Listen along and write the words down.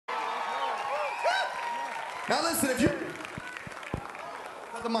Now listen, if you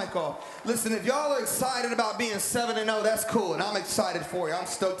cut the mic off. Listen, if y'all are excited about being 7-0, that's cool, and I'm excited for you. I'm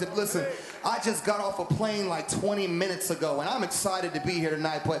stoked to listen. I just got off a plane like 20 minutes ago, and I'm excited to be here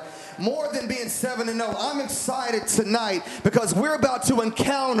tonight. But more than being 7-0, I'm excited tonight because we're about to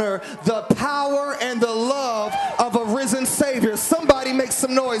encounter the power and the love of a risen Savior. Somebody make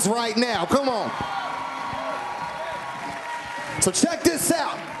some noise right now. Come on. So check this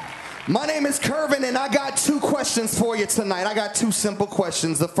out. My name is Kervin, and I got 2 questions for you tonight. I got 2 simple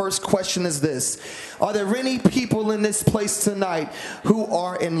questions. The first question is this. Are there any people in this place tonight who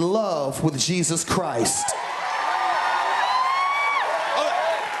are in love with Jesus Christ?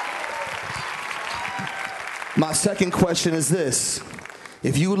 My second question is this.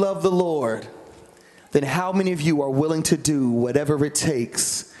 If you love the Lord, then how many of you are willing to do whatever it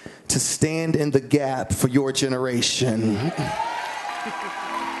takes to stand in the gap for your generation?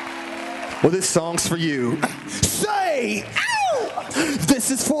 Well, this song's for you. Say, ow!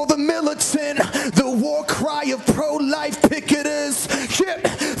 This is for the militant, the war cry of pro-life picketers. Yeah,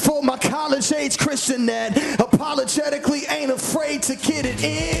 for my college-age Christian that apologetically ain't afraid to get it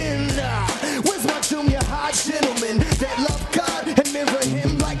in. Where's my junior high gentleman that love God and mirror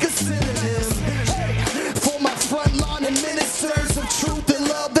him like a synonym? Hey, for my front line and ministers of truth and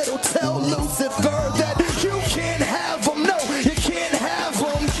love that'll tell Lucifer that you can't have them. No, you can't have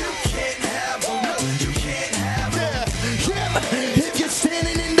them. If you're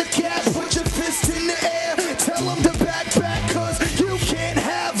standing in the gap, put your fist in the air. Tell them to back, cause you can't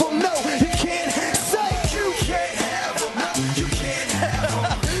have them. No, you can't. Say you can't have them. No, you can't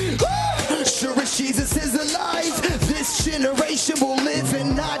have them. Sure as Jesus is alive, this generation will live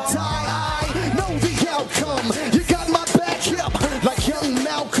and not die. I know the outcome. You got my back up like young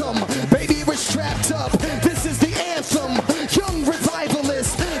Malcolm. Baby, we're strapped up. This is the anthem. Young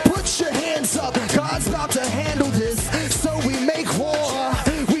revivalist, put your hands up. God's about to handle this. So we make war,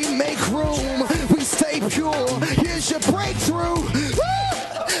 we make room, we stay pure. Here's your breakthrough.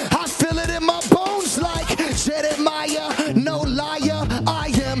 I feel it in my bones like Jeremiah, no liar.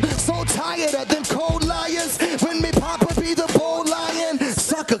 I am so tired of them cold liars. When me papa be the bold lion,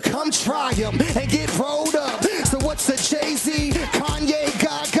 sucker, come try him and get rolled up. So what's the Jay-Z, Kanye,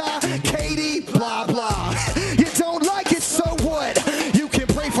 Gaga, Katie, blah, blah. You don't like it, so what? You can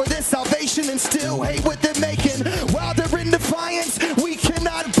pray for their salvation and still hate what they're making. While they're in defiance, we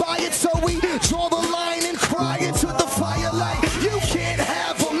cannot buy it, so we draw the line and cry into the fire like you can't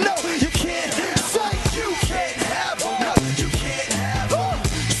have them. No, you can't. Say you can't have them. No, you can't have them.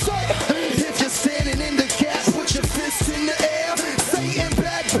 Say if you're standing in the gap, put your fist in the air. Say and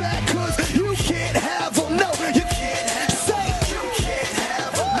back, cause you can't have them. No, you can't. Say you can't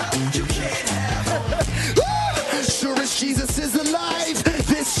have them. No, you can't have them. Sure as Jesus is alive,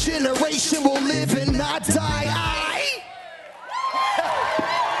 this generation will live and not die.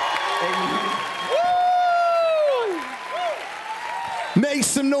 Make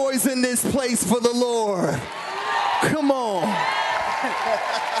some noise in this place for the Lord. Come on.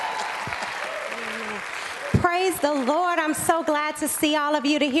 Praise the Lord. I'm so glad to see all of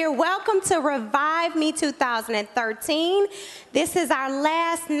you here. Welcome to Revive Me 2013. This is our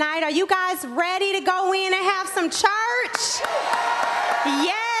last night. Are you guys ready to go in and have some church?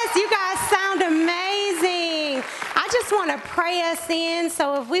 Yes, you guys sound amazing. I just want to pray us in.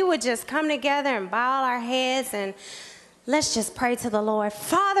 So if we would just come together and bow our heads and let's just pray to the Lord.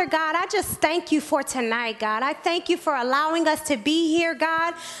 Father God, I just thank you for tonight, God. I thank you for allowing us to be here,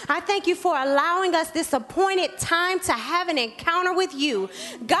 God. I thank you for allowing us this appointed time to have an encounter with you.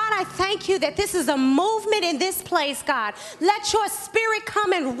 God, I thank you that this is a movement in this place, God. Let your spirit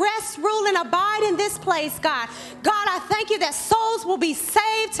come and rest, rule, and abide in this place, God. God, I thank you that souls will be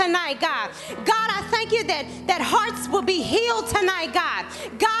saved tonight, God. God, I thank you that hearts will be healed tonight, God.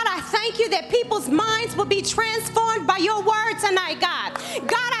 God, I thank you that people's minds will be transformed by your word tonight, God.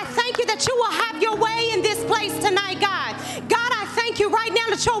 God, I thank you that you will have your way in this place tonight, God. God, I thank you right now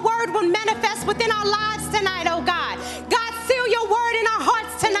that your word will manifest within our lives tonight, oh God. God, seal your word in our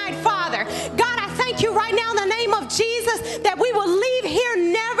hearts tonight, Father. God, I thank you right now in the name of Jesus that we will leave here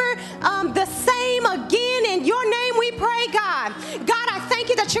never the same again. In your name we pray, God. God, I thank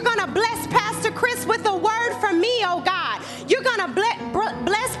you that you're going to bless Pastor Chris with the word from me, oh God. You're going to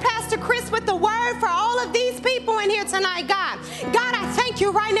bless Pastor Chris with the word for all of these people in here tonight, God. God, I thank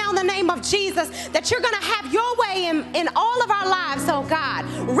you right now in the name of Jesus that you're going to have your way in all of our lives, oh God.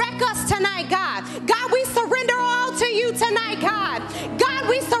 Wreck us tonight, God. God, we surrender all to you tonight, God. God,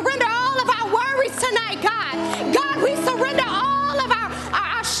 we surrender all of our worries tonight, God. God, we surrender all of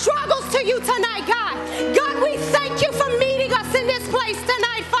our struggles to you tonight, God. God, we thank you for meeting us in this place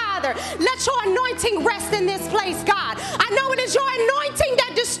tonight, Father. Father. Let your anointing rest in this place, God. I know it is your anointing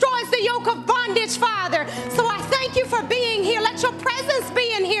that destroys the yoke of bondage, Father. So I thank you for being here. Let your presence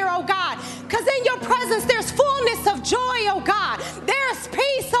be in here, oh God, because in your presence there's fullness of joy, oh God. There's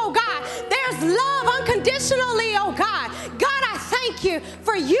peace, oh God. There's love unconditionally, oh God. God, I thank you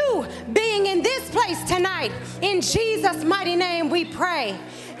for you being in this place tonight. In Jesus' mighty name we pray.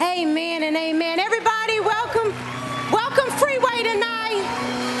 Amen and amen. Everybody, welcome Freeway tonight.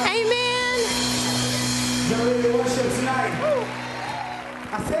 Amen. Y'all ready to worship tonight?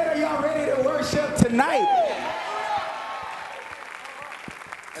 I said, are y'all ready to worship tonight?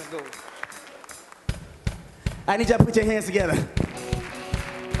 Let's go. I need y'all to put your hands together.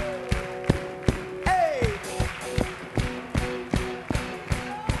 Hey!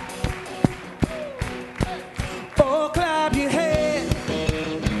 Oh, clap your hands,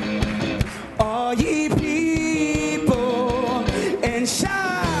 all ye people, and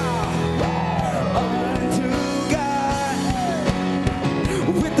shout unto God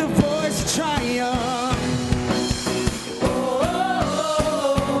with the voice of triumph.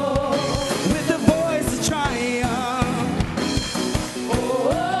 With the voice of triumph.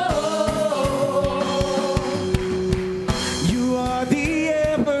 You are the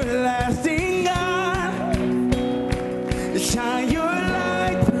everlasting God. Shine your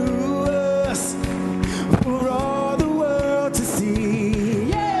light through us for all the world to see.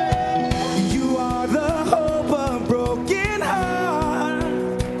 You are the hope of broken heart.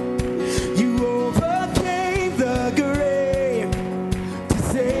 You overcame the grave to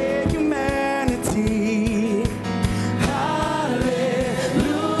save humanity. Hallelujah,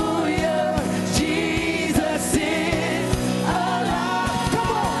 Jesus is alive.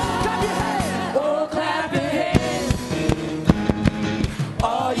 Come on, clap your hands. Oh, clap your hands,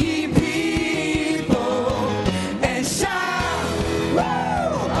 all ye people, and shout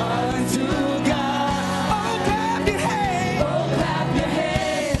unto God. Oh, clap your hands. Oh, clap your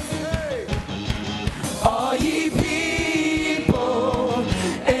hands. All ye people,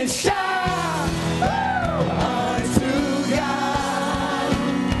 and shout unto God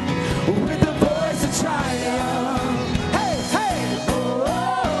with the voice of triumph. Hey, hey,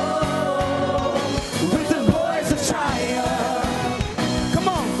 with the voice of triumph. Come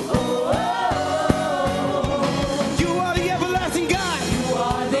on. You are the everlasting God. You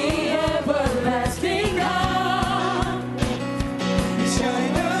are the everlasting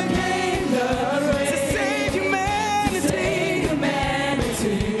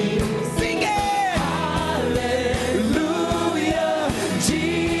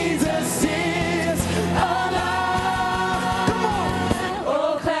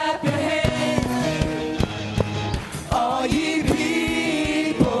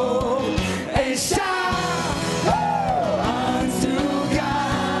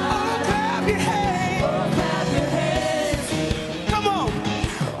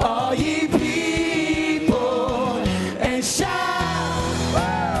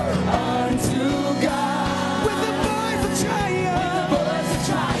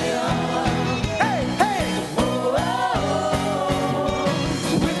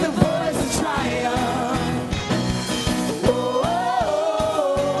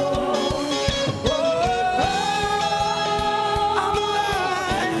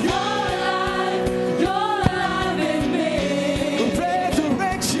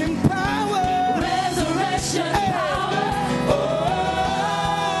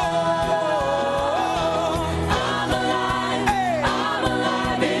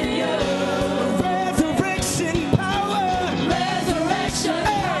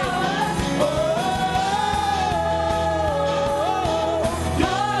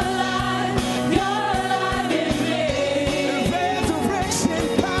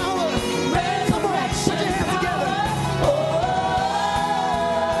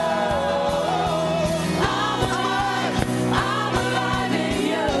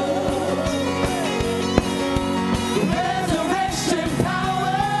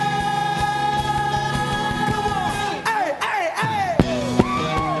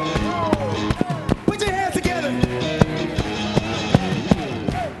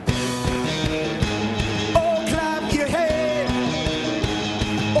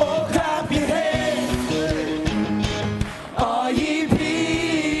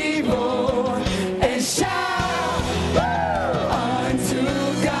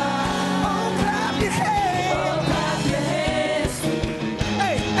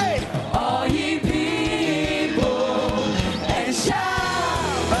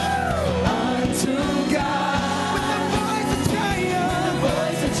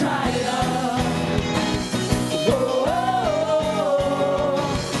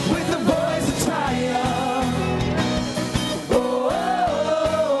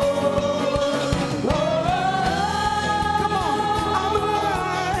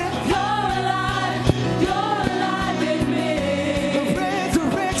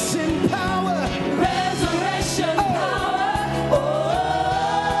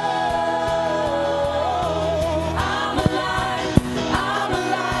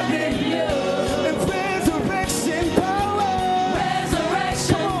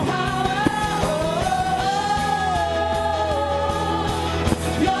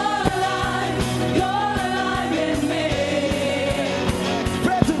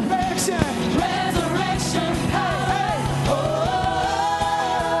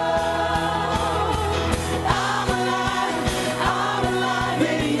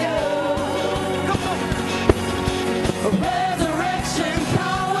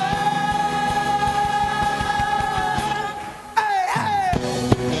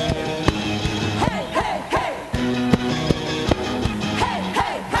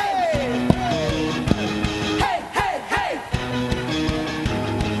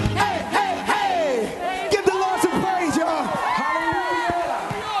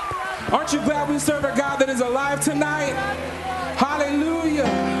Aren't you glad we serve a God that is alive tonight? Hallelujah.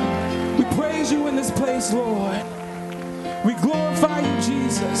 We praise you in this place, Lord. We glorify you,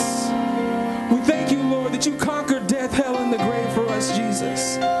 Jesus. We thank you, Lord, that you conquered death, hell, and the grave for us,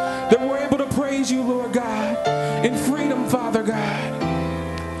 Jesus. That we're able to praise you, Lord God, in freedom, Father God.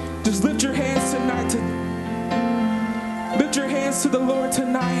 Just lift your hands tonight. Lift your hands to the Lord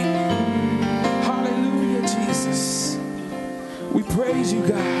tonight. Hallelujah, Jesus. We praise you,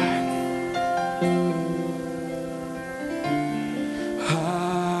 God.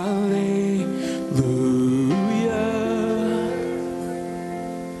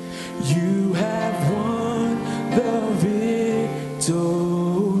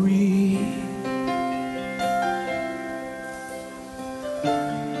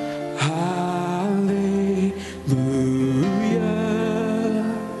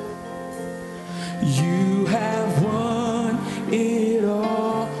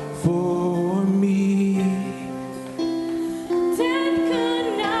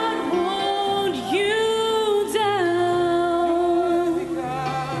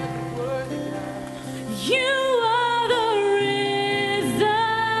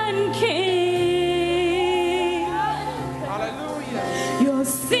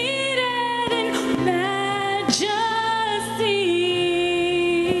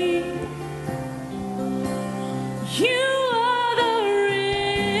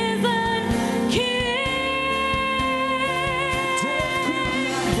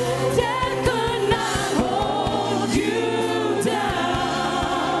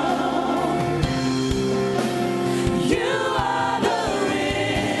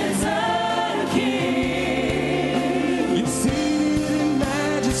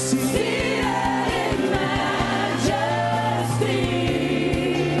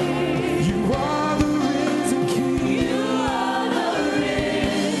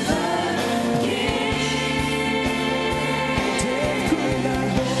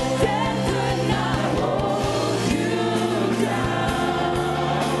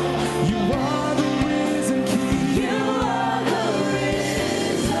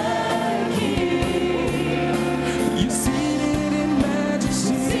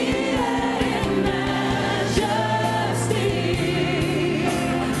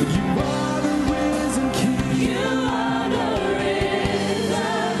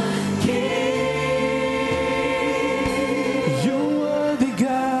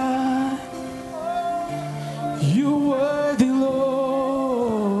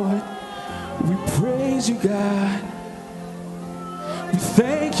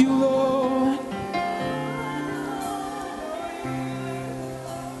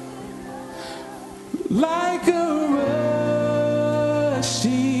 Like a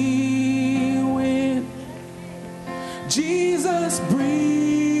rushing wind, Jesus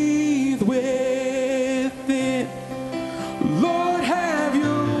breathe within. Lord, have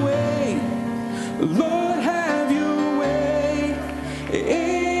your way. Lord, have your way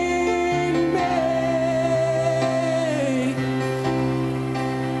in me.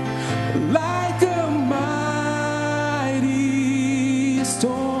 Like a mighty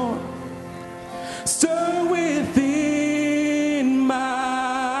storm, stir within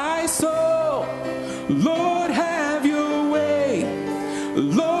my soul. Lord, have your way.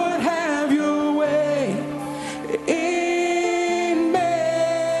 Lord, have your way in me.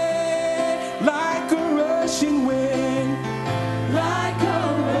 Like a rushing wind, like a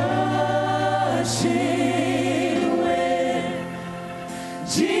rushing wind,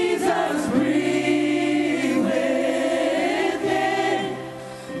 Jesus breathe within.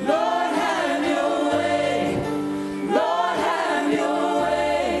 Lord, have your way. Lord, have your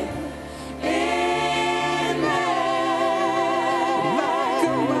way in me. Like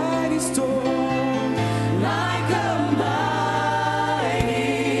a mighty storm, like a mighty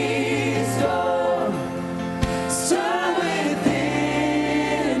storm, stir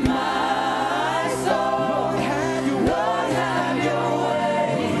within my soul. Lord, have your way. Lord, have your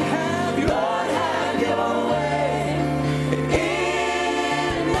way. Lord, have your way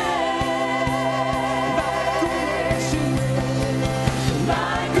in me.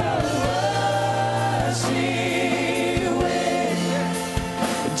 Like a rushing wind,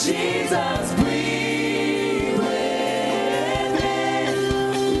 Jesus breathe within.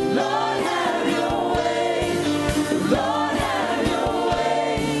 Lord, have your way. Lord, have your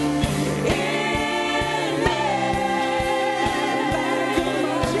way in me.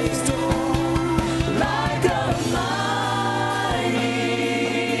 Like a mighty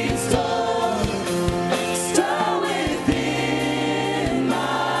storm, stir within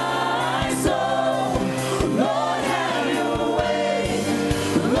my soul. Lord, have your way.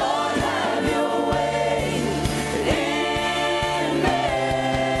 Lord,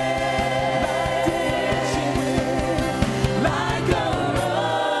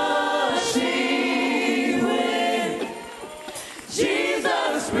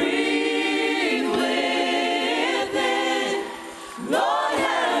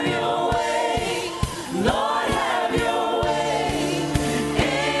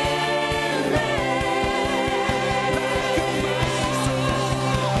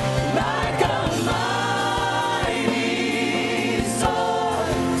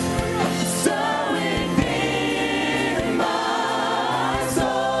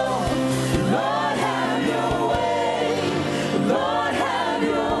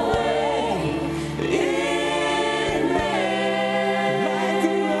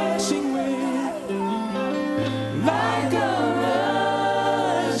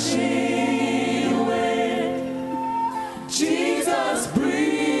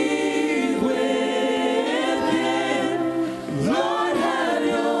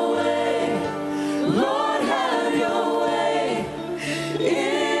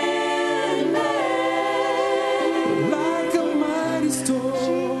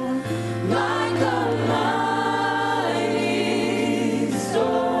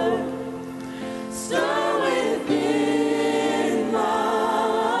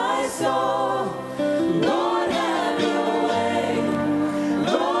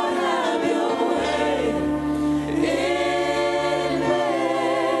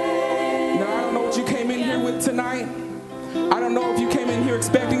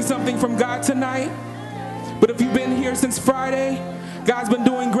 something from God tonight. But if you've been here since Friday, God's been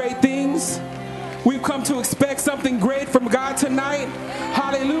doing great things. We've come to expect something great from God tonight.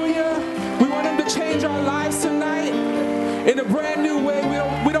 Hallelujah. We want him to change our lives tonight in a brand new way.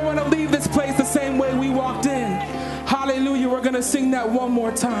 We don't want to leave this place the same way we walked in. Hallelujah. We're going to sing that one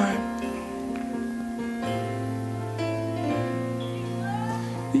more time.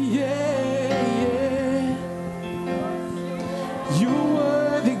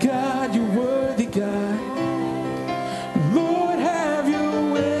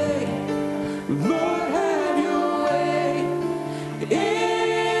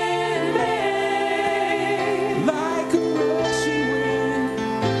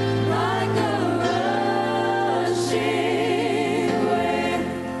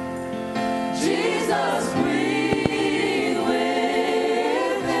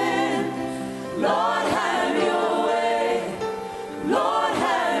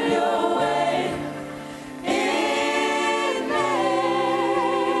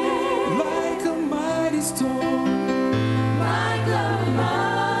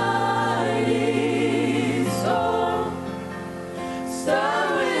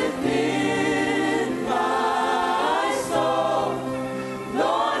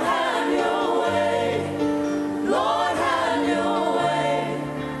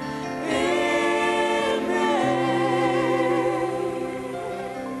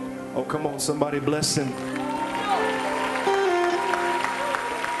 Come on, somebody bless him.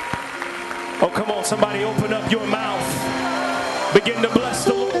 Oh, come on, somebody open up your mouth. Begin to bless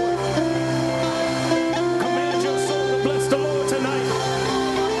the Lord. Command your soul to bless the Lord tonight.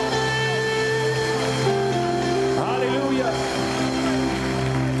 Hallelujah.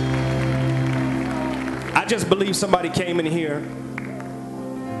 I just believe somebody came in here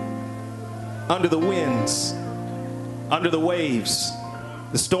under the winds, under the waves.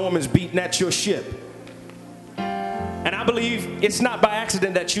 The storm is beating at your ship. And I believe it's not by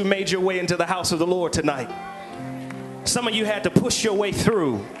accident that you made your way into the house of the Lord tonight. Some of you had to push your way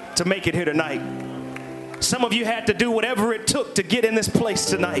through to make it here tonight. Some of you had to do whatever it took to get in this place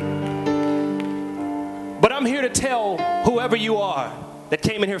tonight. But I'm here to tell whoever you are that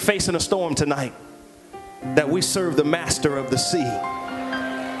came in here facing a storm tonight that we serve the master of the sea.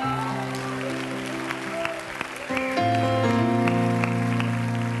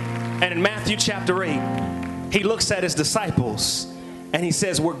 And in Matthew chapter 8, he looks at his disciples and he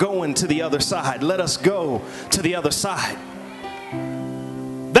says, we're going to the other side. Let us go to the other side.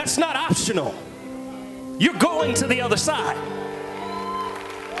 That's not optional. You're going to the other side.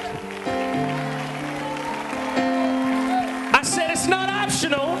 I said it's not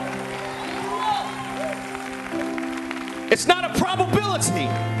optional. It's not a probability.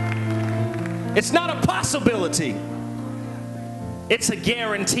 It's not a possibility. It's a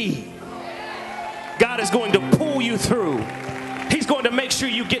guarantee. God is going to pull you through. He's going to make sure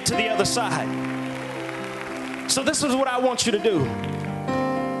you get to the other side. So this is what I want you to do.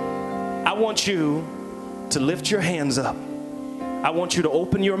 I want you to lift your hands up. I want you to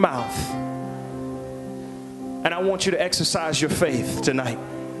open your mouth. And I want you to exercise your faith tonight.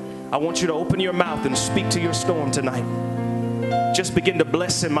 I want you to open your mouth and speak to your storm tonight. Just begin to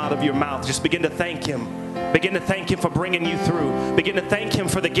bless him out of your mouth. Just begin to thank him. Begin to thank him for bringing you through. Begin to thank him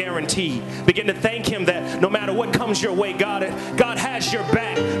for the guarantee. Begin to thank him that no matter what comes your way, God has your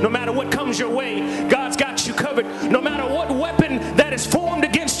back. No matter what comes your way, God's got you covered. No matter what weapon that is formed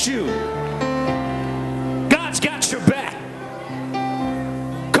against you, God's got your back.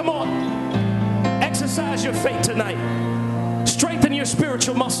 Come on. Exercise your faith tonight. Strengthen your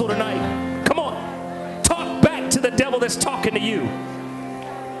spiritual muscle tonight. Come on. Talk back to the devil that's talking to you.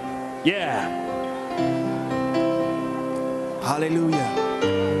 Yeah. Hallelujah.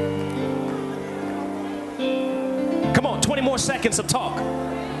 Come on, 20 more seconds of talk.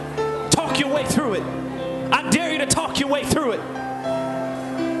 Talk your way through it. I dare you to talk your way through it.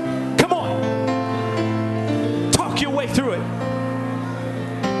 Come on. Talk your way through it.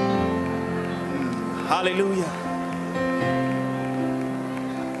 Hallelujah.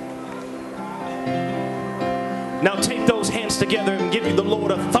 Now take those hands together and give you the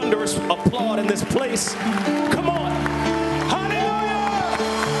Lord a thunderous applaud in this place. Come on.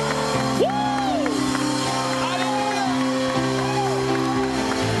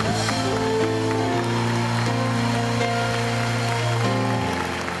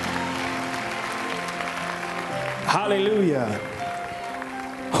 Hallelujah.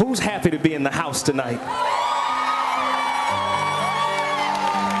 Who's happy to be in the house tonight?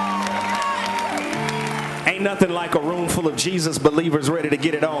 Ain't nothing like a room full of Jesus believers ready to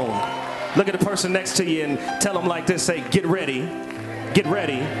get it on. Look at the person next to you and tell them like this, say, get ready Get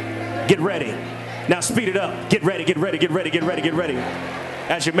ready. Get ready. Now speed it up. Get ready, get ready, get ready, get ready, get ready.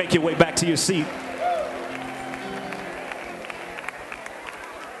 As you make your way back to your seat.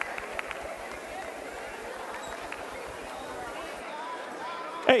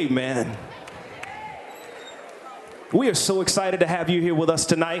 Amen. We are so excited to have you here with us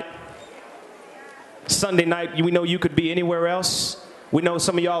tonight. Sunday night, we know you could be anywhere else. We know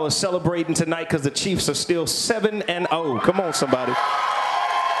some of y'all are celebrating tonight because the Chiefs are still 7-0. Come on, somebody.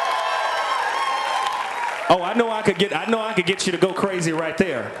 Oh, I know I could get you to go crazy right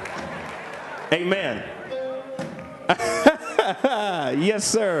there. Amen. Yes,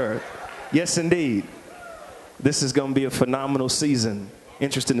 sir. Yes, indeed. This is going to be a phenomenal season.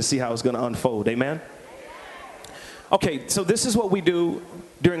 Interesting to see how it's going to unfold. Amen. Okay, so this is what we do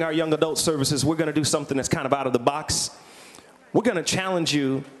during our young adult services. We're going to do something that's kind of out of the box. We're going to challenge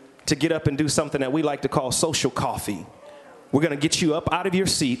you to get up and do something that we like to call social coffee. We're going to get you up out of your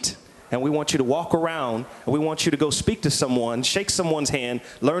seat, and we want you to walk around, and we want you to go speak to someone, shake someone's hand,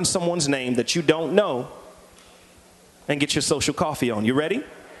 learn someone's name that you don't know, and get your social coffee on. You ready?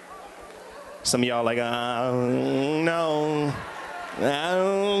 Some of y'all like, no. I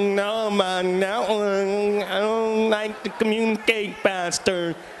don't know, man. I don't like to communicate,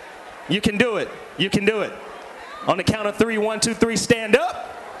 Pastor. You can do it. You can do it. On the count of 3, 1, 2, 3, stand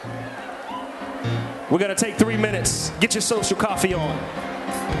up. We're going to take 3 minutes. Get your social coffee on.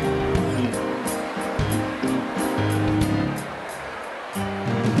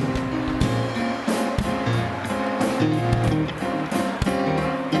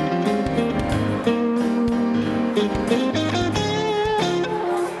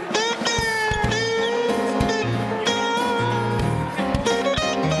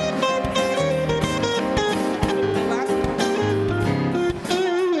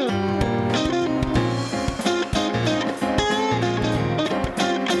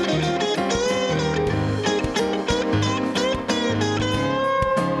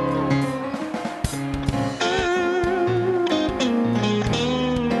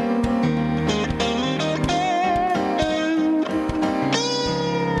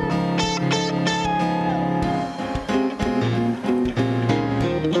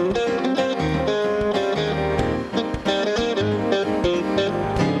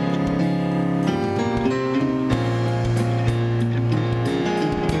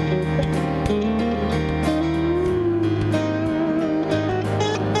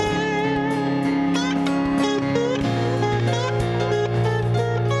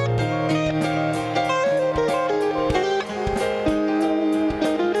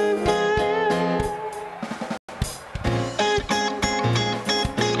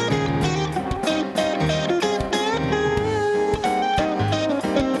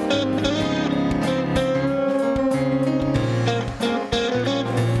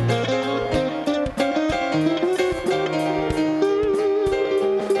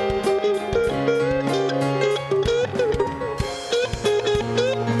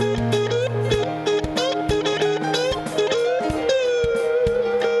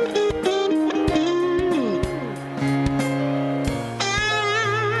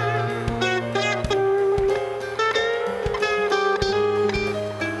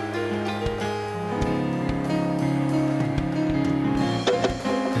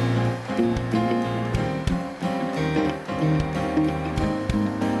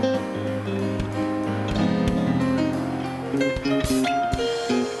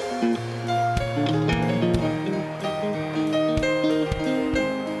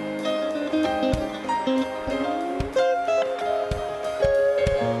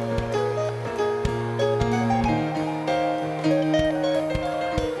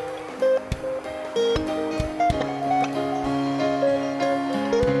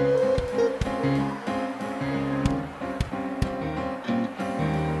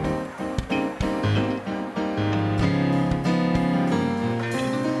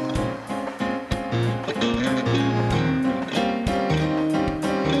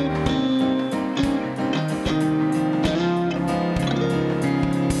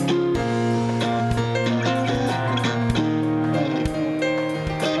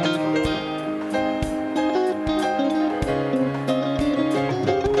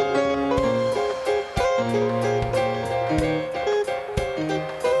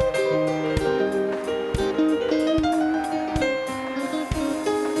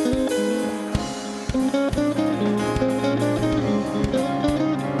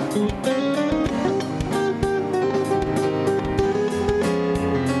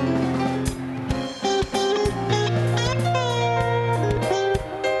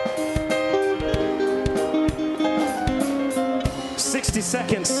 60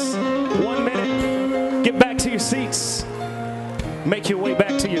 seconds, 1 minute. Get back to your seats. Make your way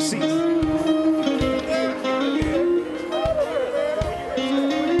back to your seats.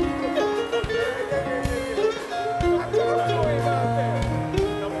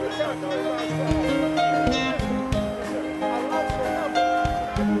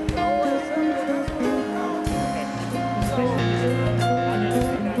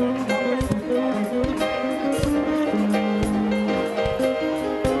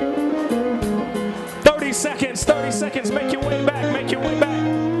 Seconds, 30 seconds, make your way back, make your way back.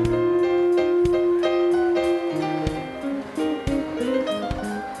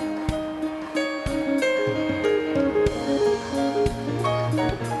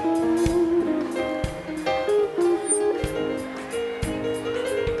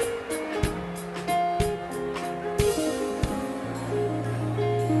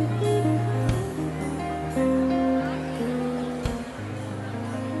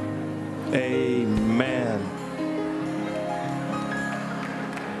 Amen.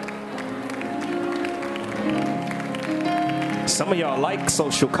 Some of y'all like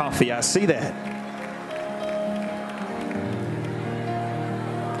social coffee. I see that.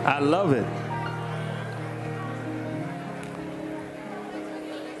 I love it.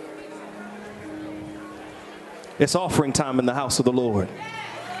 It's offering time in the house of the Lord.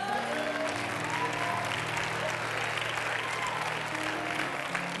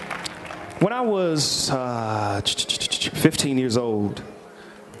 When I was 15 years old,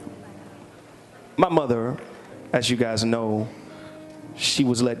 my mother, as you guys know, she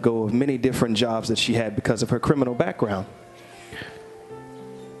was let go of many different jobs that she had because of her criminal background.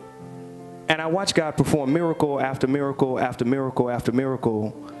 And I watched God perform miracle after miracle after miracle after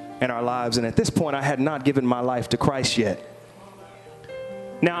miracle in our lives. And at this point, I had not given my life to Christ yet.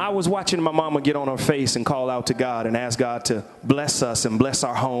 Now, I was watching my mama get on her face and call out to God and ask God to bless us and bless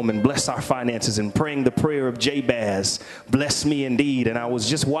our home and bless our finances, and praying the prayer of Jabez, bless me indeed. And I was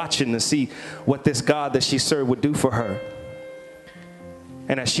just watching to see what this God that she served would do for her.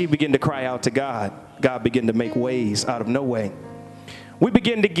 And as she began to cry out to God, God began to make ways out of no way. We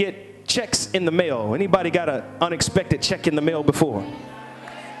began to get checks in the mail. Anybody got an unexpected check in the mail before?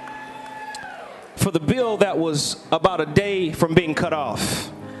 For the bill that was about a day from being cut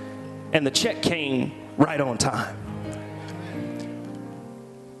off, and the check came right on time.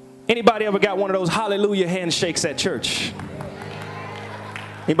 Anybody ever got one of those hallelujah handshakes at church?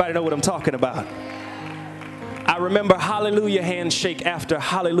 Anybody know what I'm talking about? I remember hallelujah handshake after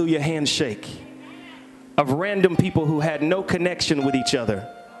hallelujah handshake of random people who had no connection with each other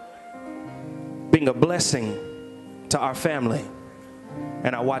being a blessing to our family.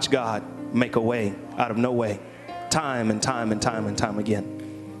 And I watched God make a way out of no way, time and time and time and time again.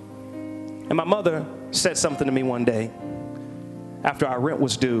 And my mother said something to me one day after our rent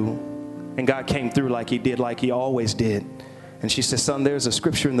was due, and God came through like he did, like he always did. And she said, son, there's a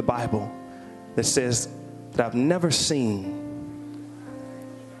scripture in the Bible that says that I've never seen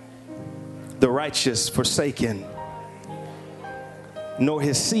the righteous forsaken, nor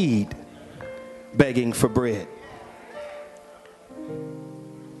his seed begging for bread.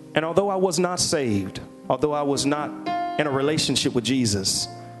 And although I was not saved, although I was not in a relationship with Jesus,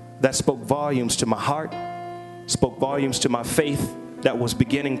 that spoke volumes to my heart, spoke volumes to my faith that was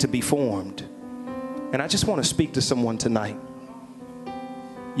beginning to be formed. And I just want to speak to someone tonight.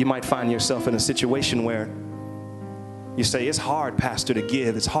 You might find yourself in a situation where you say, it's hard, Pastor, to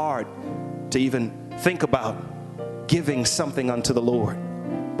give. It's hard to even think about giving something unto the Lord.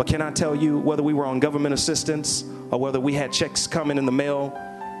 But can I tell you, whether we were on government assistance or whether we had checks coming in the mail,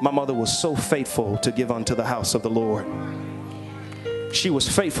 my mother was so faithful to give unto the house of the Lord. She was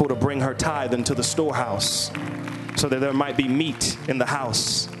faithful to bring her tithe into the storehouse so that there might be meat in the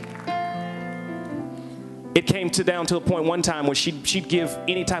house. It came down to a point one time where she'd give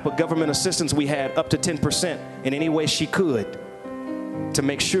any type of government assistance we had up to 10% in any way she could to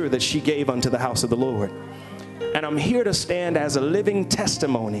make sure that she gave unto the house of the Lord. And I'm here to stand as a living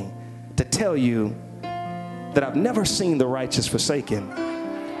testimony to tell you that I've never seen the righteous forsaken,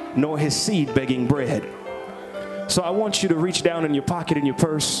 nor his seed begging bread. So I want you to reach down in your pocket, in your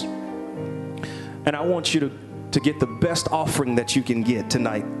purse, and I want you to get the best offering that you can get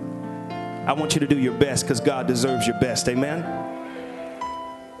tonight. I want you to do your best because God deserves your best. Amen?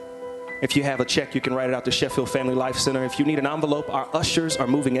 If you have a check, you can write it out to Sheffield Family Life Center. If you need an envelope, our ushers are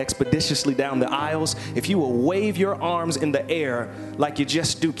moving expeditiously down the aisles. If you will wave your arms in the air like you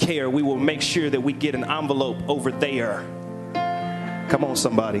just do care, we will make sure that we get an envelope over there. Come on,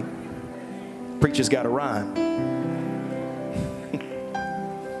 somebody. Preacher's got a rhyme.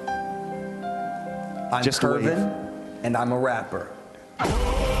 I'm just Curvin, wave. and I'm a rapper.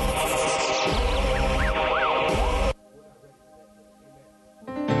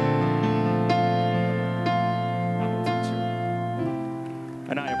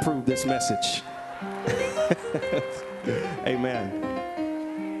 And I approve this message. Amen.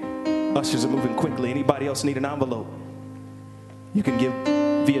 Ushers are moving quickly. Anybody else need an envelope? You can give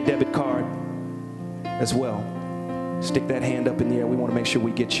via debit card as well. Stick that hand up in the air. We want to make sure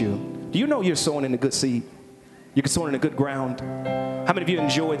we get you. Do you know you're sowing in a good seed? You're sowing in a good ground. How many of you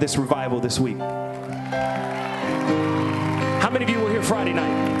enjoyed this revival this week? How many of you were here Friday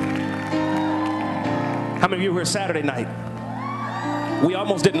night? How many of you were here Saturday night? We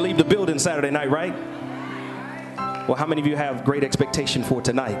almost didn't leave the building Saturday night, right? Well, how many of you have great expectation for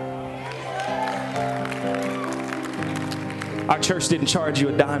tonight? Our church didn't charge you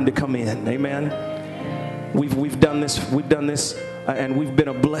a dime to come in. Amen. We've done this, and we've been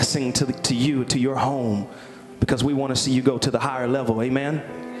a blessing to you, to your home, because we want to see you go to the higher level. Amen.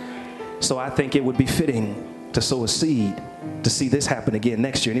 So I think it would be fitting to sow a seed to see this happen again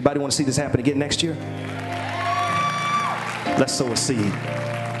next year. Anybody want to see this happen again next year? Let's sow a seed.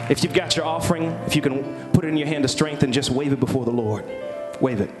 If you've got your offering, if you can put it in your hand of strength and just wave it before the Lord.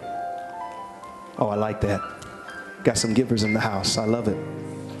 Wave it. Oh, I like that. Got some givers in the house. I love it.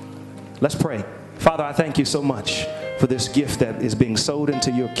 Let's pray. Father, I thank you so much for this gift that is being sowed into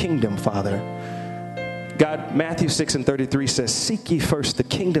your kingdom, Father. God, Matthew 6:33 says, seek ye first the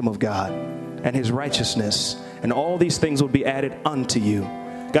kingdom of God and his righteousness, and all these things will be added unto you.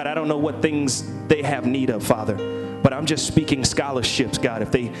 God, I don't know what things they have need of, Father, but I'm just speaking scholarships, God,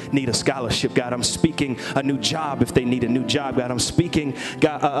 if they need a scholarship. God, I'm speaking a new job if they need a new job. God, I'm speaking,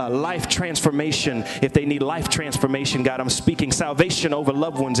 God, a life transformation if they need life transformation. God, I'm speaking salvation over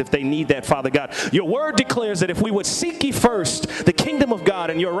loved ones if they need that, Father God. Your word declares that if we would seek ye first the kingdom of God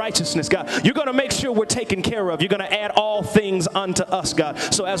and your righteousness, God, you're going to make sure we're taken care of. You're going to add all things unto us, God.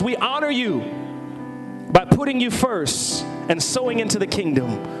 So as we honor you by putting you first and sowing into the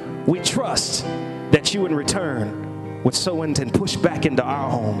kingdom, we trust that you in return would sow into and push back into our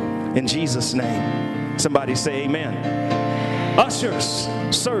home. In Jesus' name. Somebody say amen. Ushers,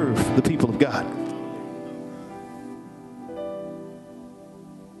 serve the people of God.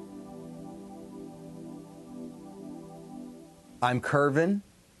 I'm Curvin,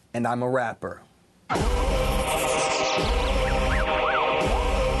 and I'm a rapper. I've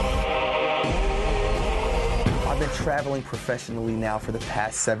been traveling professionally now for the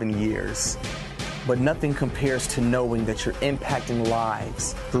past 7 years. But nothing compares to knowing that you're impacting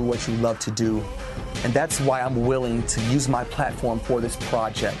lives through what you love to do. And that's why I'm willing to use my platform for this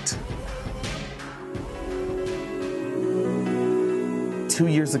project. 2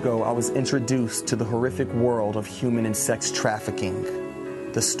 years ago, I was introduced to the horrific world of human and sex trafficking.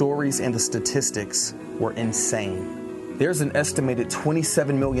 The stories and the statistics were insane. There's an estimated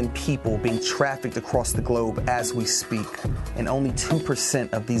 27 million people being trafficked across the globe as we speak, and only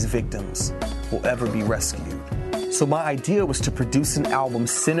 2% of these victims will ever be rescued. So my idea was to produce an album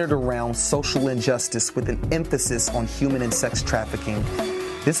centered around social injustice with an emphasis on human and sex trafficking.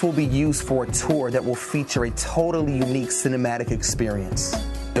 This will be used for a tour that will feature a totally unique cinematic experience.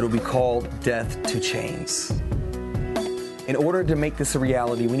 It'll be called Death to Chains. In order to make this a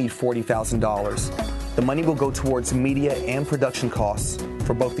reality, we need $40,000. The money will go towards media and production costs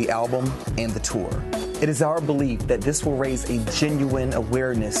for both the album and the tour. It is our belief that this will raise a genuine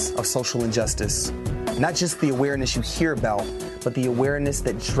awareness of social injustice. Not just the awareness you hear about, but the awareness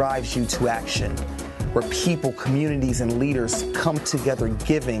that drives you to action, where people, communities, and leaders come together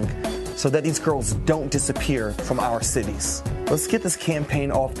giving so that these girls don't disappear from our cities. Let's get this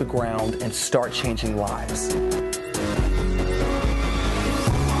campaign off the ground and start changing lives.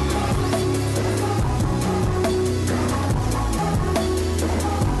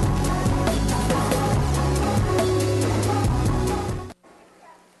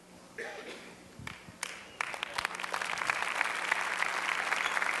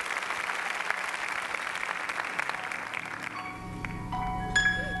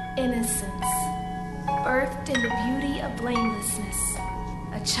 Innocence, birthed in the beauty of blamelessness,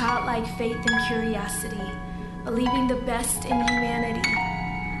 a childlike faith and curiosity, believing the best in humanity,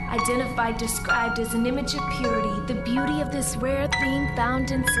 identified, described as an image of purity, the beauty of this rare thing found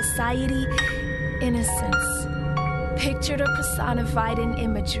in society, innocence. Pictured or personified in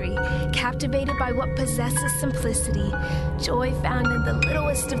imagery, captivated by what possesses simplicity, joy found in the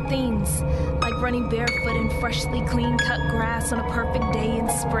littlest of things, like running barefoot in freshly clean-cut grass on a perfect day in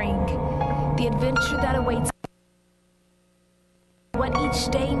spring. The adventure that awaits, what each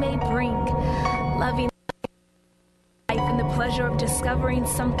day may bring, loving life and the pleasure of discovering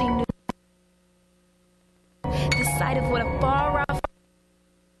something new. The sight of what a far-off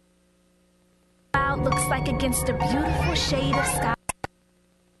against a beautiful shade of sky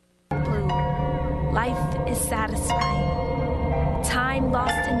blue. Life is satisfying. Time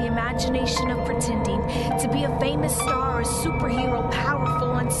lost in the imagination of pretending to be a famous star or a superhero,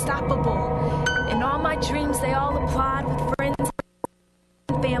 powerful, unstoppable. In all my dreams, they all applaud with friends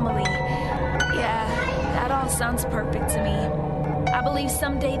and family. Yeah, that all sounds perfect to me. I believe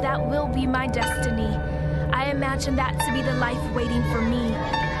someday that will be my destiny. I imagine that to be the life waiting for me,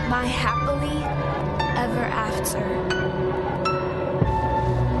 my happily ever after.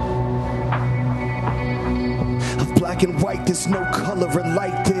 Black and white, there's no color or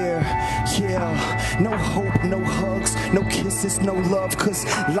light there. Yeah, no hope, no hugs, no kisses, no love, cause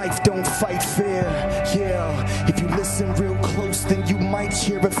life don't fight fair. Yeah, if you listen real close, then you might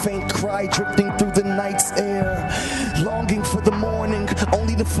hear a faint cry drifting through the night's air. Longing for the morning,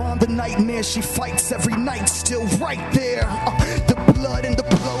 only to find the nightmare she fights every night still right there. The blood and the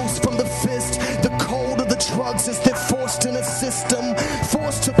blows from the fist, the cold of the drugs as they're forced in a system,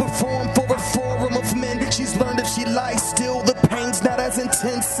 forced to perform for a forum of men. She's learned if she lies still, the pain's not as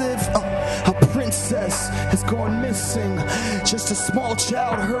intensive. A princess has gone missing, just a small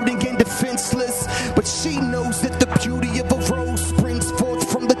child hurting and defenseless. But she knows that the beauty of a rose springs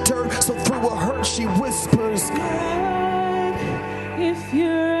forth from the dirt, so through her hurt she whispers, God, if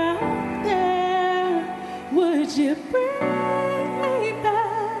you're out there, would you bring me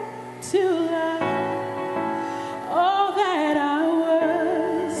back to life? All that I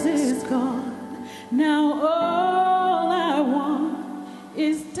was is gone. Now all I want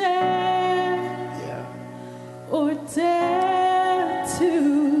is death, or death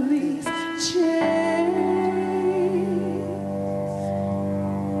to these chains.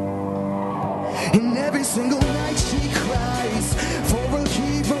 And every single night she cries for a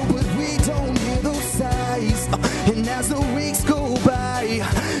hero, but we don't hear those sighs. And as the weeks go by,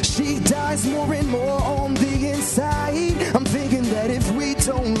 she dies more and more on the inside. I'm thinking that if we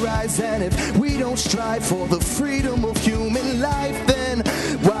don't rise and if we don't strive for the freedom of human life, then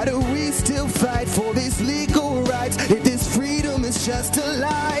why do we still fight for these legal rights if this freedom is just a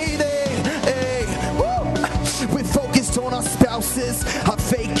lie? Hey, woo! We're focused on our spouses, our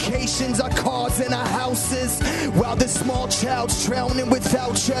vacations, our cars and our houses, while this small child's drowning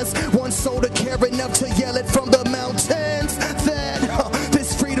without just one soul to care enough to yell it from the mountains. Then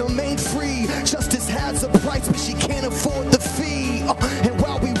this freedom ain't free. Justice has a price, but she can't afford the fee. And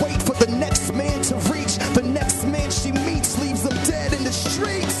while we wait for the next man to reach, the next man she meets leaves them dead in the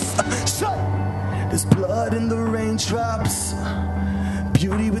streets. There's blood in the raindrops,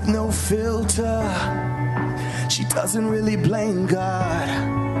 beauty with no filter. She doesn't really blame God,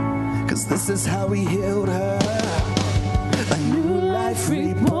 cause this is how he healed her. A new life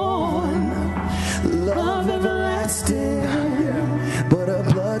reborn, love everlasting, but her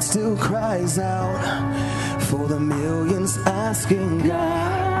blood still cries out for the millions asking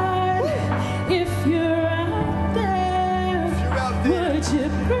God, if you're out there, would you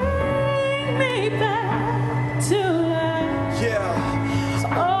bring me back to life? Yeah.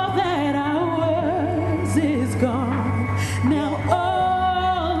 All that I was is gone. Now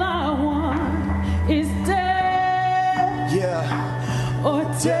all I want is death, Yeah. or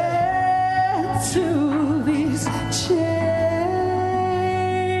death to these chains.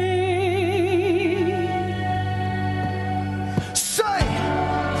 Say!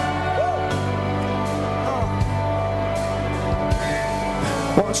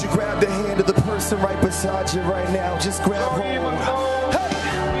 Why don't you grab the hand of the person right beside you right now? Just grab hold. Hey!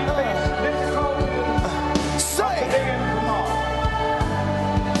 Say!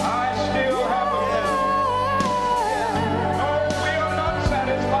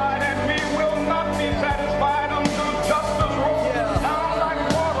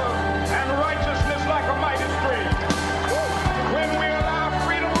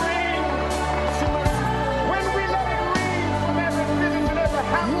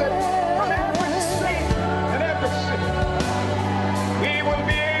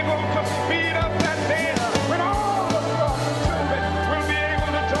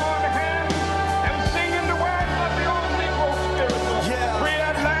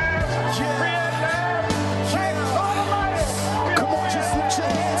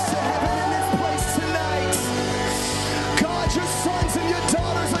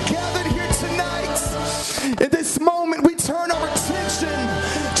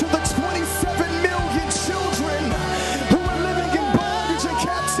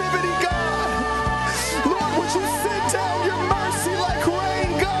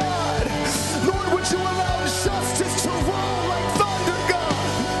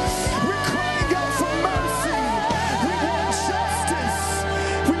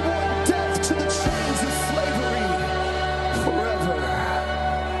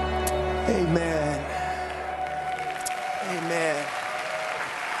 Amen. Amen.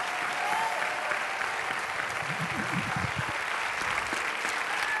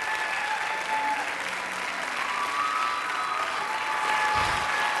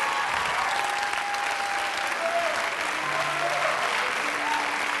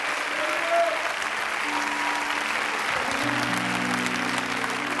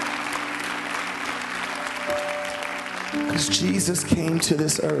 Because Jesus came to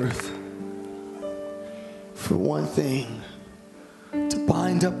this earth for one thing, to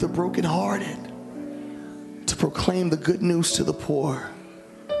bind up the brokenhearted, to proclaim the good news to the poor,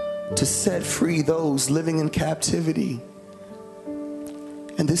 to set free those living in captivity.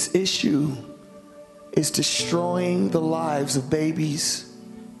 And this issue is destroying the lives of babies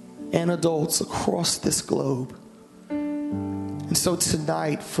and adults across this globe. And so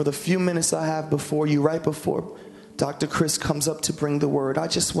tonight, for the few minutes I have before you, right before Dr. Chris comes up to bring the word, I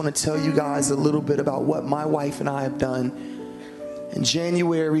just want to tell you guys a little bit about what my wife and I have done. In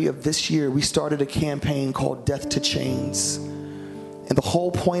January of this year, we started a campaign called Death to Chains. And the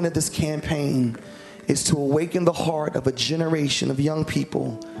whole point of this campaign is to awaken the heart of a generation of young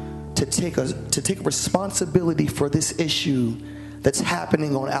people to take responsibility for this issue that's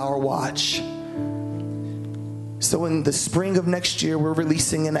happening on our watch. So in the spring of next year, we're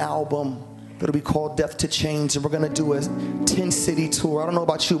releasing an album. It'll be called Death to Chains, and we're going to do a 10-city tour. I don't know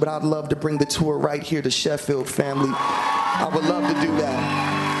about you, but I'd love to bring the tour right here to Sheffield, family. I would love to do that.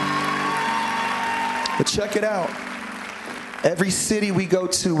 But check it out. Every city we go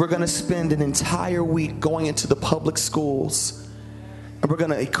to, we're going to spend an entire week going into the public schools, and we're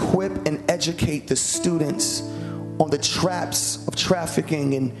going to equip and educate the students on the traps of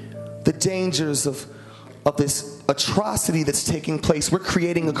trafficking and the dangers of this atrocity that's taking place. We're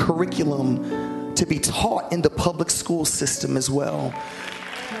creating a curriculum to be taught in the public school system as well.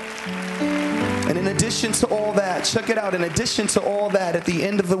 And in addition to all that, check it out, in addition to all that, at the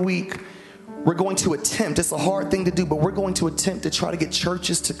end of the week, we're going to attempt, it's a hard thing to do, but we're going to attempt to try to get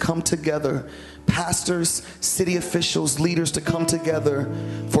churches to come together, pastors, city officials, leaders to come together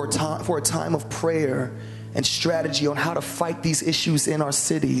for a time of prayer and strategy on how to fight these issues in our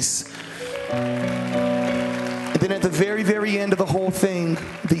cities. And then at the very, very end of the whole thing,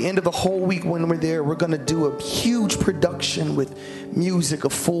 the end of the whole week when we're there, we're going to do a huge production with music, a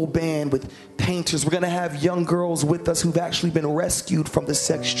full band, with painters. We're going to have young girls with us who've actually been rescued from the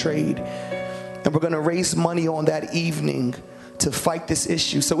sex trade. And we're going to raise money on that evening to fight this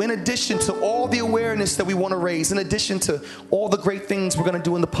issue. So in addition to all the awareness that we want to raise, in addition to all the great things we're going to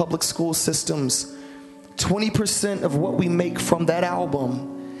do in the public school systems, 20% of what we make from that album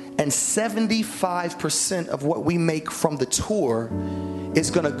and 75% of what we make from the tour is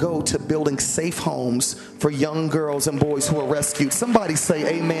going to go to building safe homes for young girls and boys who are rescued. Somebody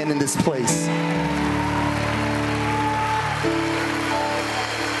say amen in this place.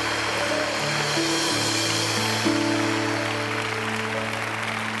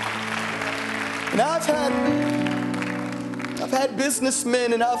 And I've had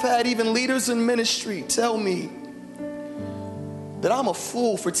businessmen and I've had even leaders in ministry tell me that I'm a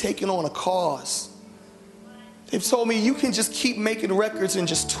fool for taking on a cause. They've told me you can just keep making records and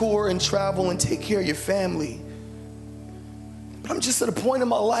just tour and travel and take care of your family. But I'm just at a point in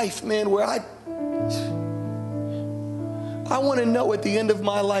my life, man, where I want to know at the end of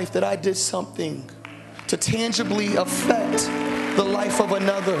my life that I did something to tangibly affect the life of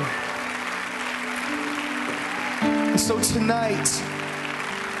another. And so tonight's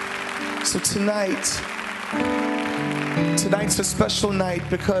a special night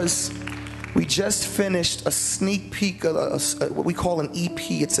because we just finished a sneak peek of what we call an EP.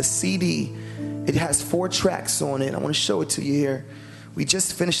 It's a CD. It has 4 tracks on it. I want to show it to you here. We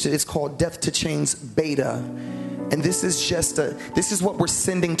just finished it. It's called Death to Chains Beta. And this is what we're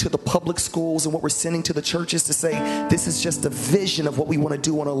sending to the public schools and what we're sending to the churches to say, this is just a vision of what we want to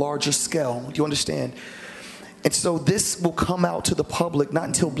do on a larger scale. Do you understand? And so this will come out to the public not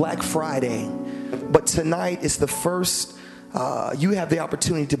until Black Friday. But tonight is the first, you have the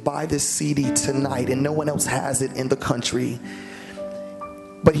opportunity to buy this CD tonight, and no one else has it in the country.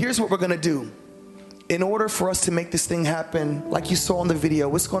 But here's what we're going to do. In order for us to make this thing happen, like you saw in the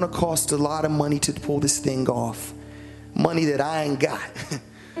video, it's going to cost a lot of money to pull this thing off. Money that I ain't got.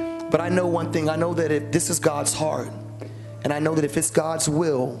 But I know one thing. I know that if this is God's heart, and I know that if it's God's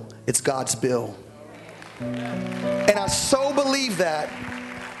will, it's God's bill. And I so believe that,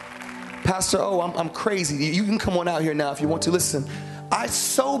 Pastor O, I'm crazy. You can come on out here now if you want to. Listen, I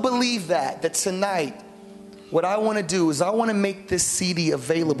so believe that tonight, what I want to do is I want to make this CD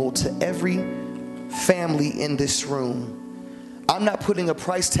available to every family in this room. I'm not putting a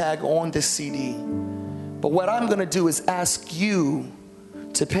price tag on this CD. But what I'm going to do is ask you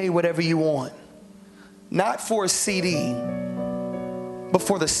to pay whatever you want. Not for a CD, but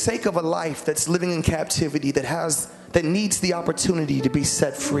for the sake of a life that's living in captivity, that needs the opportunity to be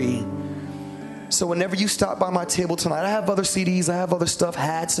set free. So whenever you stop by my table tonight, I have other CDs, I have other stuff,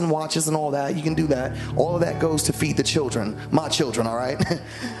 hats and watches and all that. You can do that. All of that goes to feed the children, my children, all right?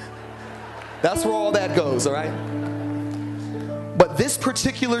 That's where all that goes, all right? But this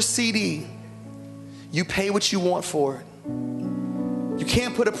particular CD, you pay what you want for it. You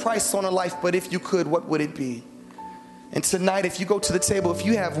can't put a price on a life, but if you could, what would it be? And tonight, if you go to the table, if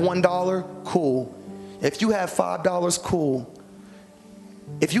you have $1, cool. If you have $5, cool.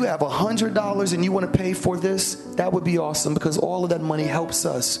 If you have $100 and you want to pay for this, that would be awesome, because all of that money helps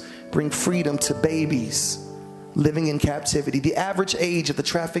us bring freedom to babies living in captivity. The average age of the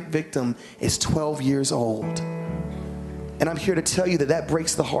traffic victim is 12 years old. And I'm here to tell you that that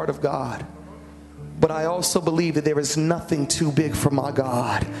breaks the heart of God. But I also believe that there is nothing too big for my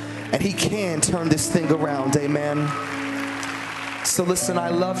God. And he can turn this thing around, amen. So listen, I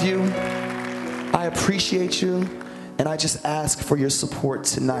love you. I appreciate you. And I just ask for your support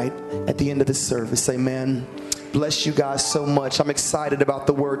tonight at the end of this service, amen. Bless you guys so much. I'm excited about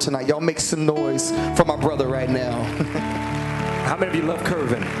the word tonight. Y'all make some noise for my brother right now. How many of you love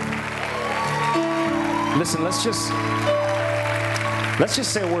Curvin? Listen, let's just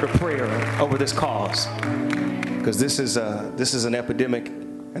say a word of prayer over this cause, because this is an epidemic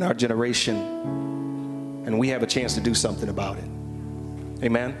in our generation, and we have a chance to do something about it.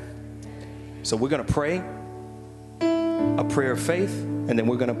 Amen. So we're going to pray a prayer of faith, and then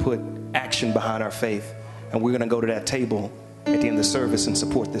we're going to put action behind our faith, and we're going to go to that table at the end of the service and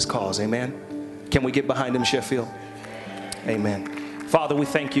support this cause. Amen. Can we get behind him, Sheffield? Amen. Father, we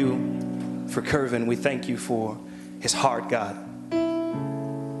thank you for Curvin. We thank you for his heart, God,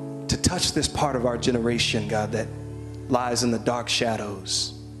 to touch this part of our generation, God, that lies in the dark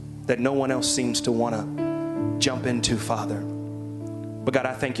shadows, that no one else seems to want to jump into, Father. But God,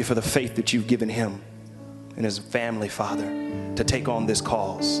 I thank you for the faith that you've given him and his family, Father, to take on this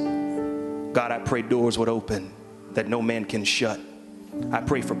cause. God, I pray doors would open that no man can shut. I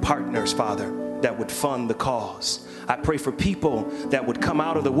pray for partners, Father, that would fund the cause. I pray for people that would come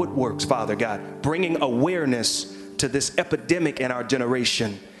out of the woodworks, Father God, bringing awareness to this epidemic in our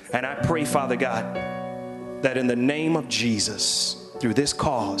generation. And I pray, Father God, that in the name of Jesus, through this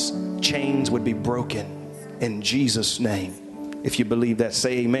cause, chains would be broken in Jesus' name. If you believe that,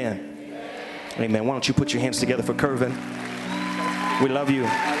 say amen. Amen. Why don't you put your hands together for Curvin? We love you.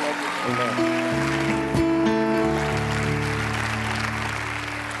 Amen.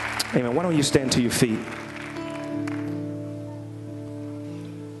 Amen. Why don't you stand to your feet?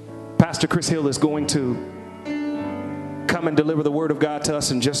 Pastor Chris Hill is going to come and deliver the word of God to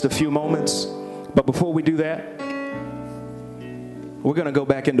us in just a few moments. But before we do that, we're going to go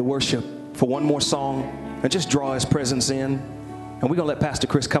back into worship for one more song and just draw his presence in. And we're going to let Pastor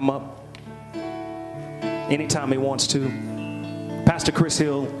Chris come up anytime he wants to. Pastor Chris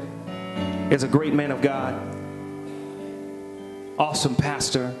Hill is a great man of God, awesome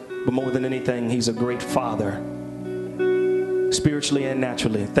pastor, but more than anything, he's a great father, spiritually and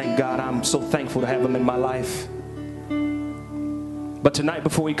naturally. Thank God, I'm so thankful to have him in my life. But tonight,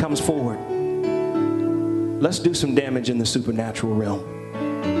 before he comes forward, let's do some damage in the supernatural realm.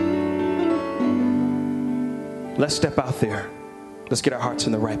 Let's step out there. Let's get our hearts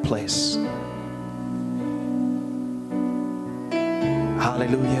in the right place.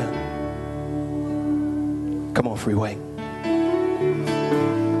 Hallelujah. Come on, Freeway.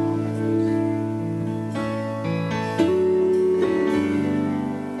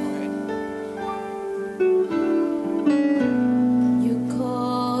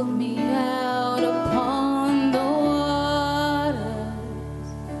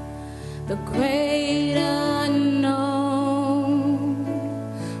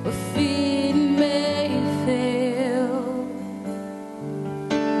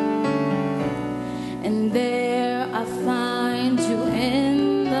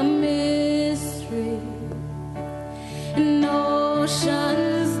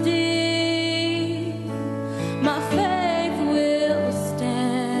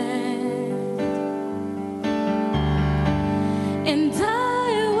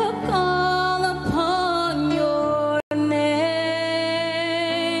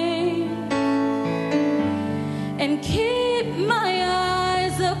 Keep my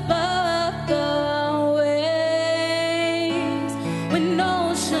eyes above the waves.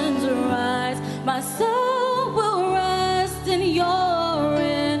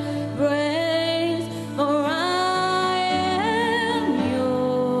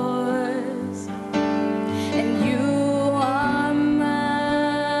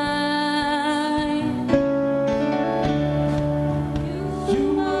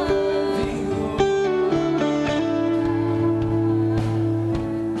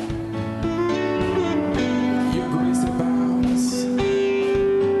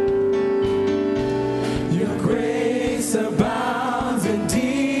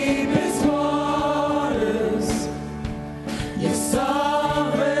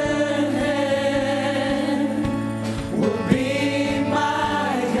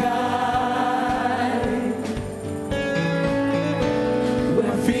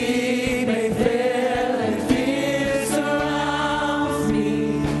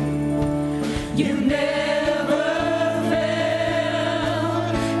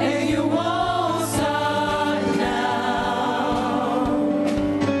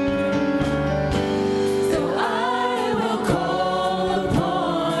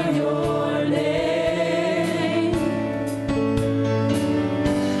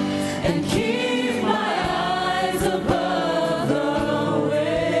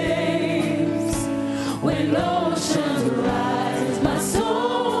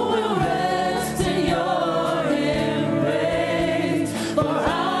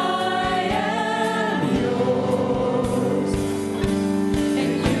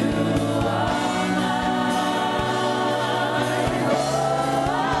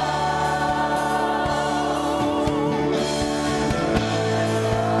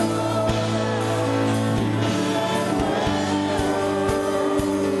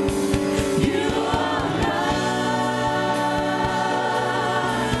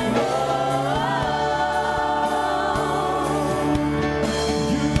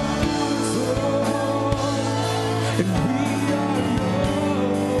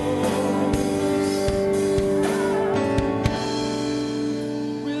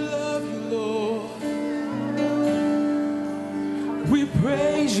 We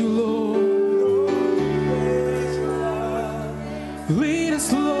praise you, Lord. Lead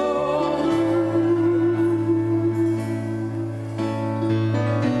us, Lord.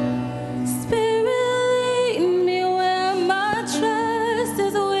 Spirit, lead me where my trust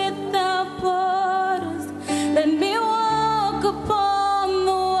is without borders. Let me walk upon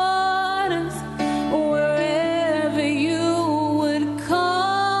the waters wherever you would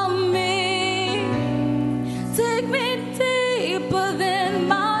call me. Take me deeper than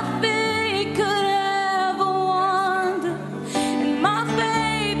my feet could ever wander, and my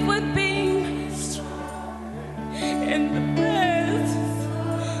faith would be strong in the presence.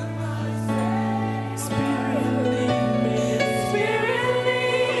 Spirit,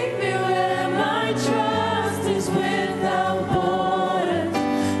 lead me where my trust is without borders.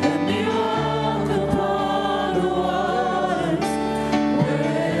 Let me walk upon the waters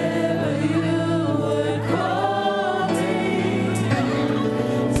wherever you would call me.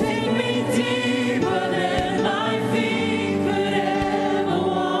 Take me deeper than my feet could ever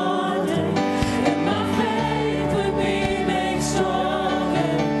wander, and my faith would be made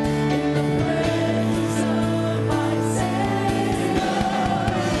stronger in the presence of my Savior.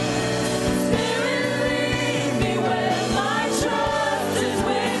 Spirit, lead me where my trust is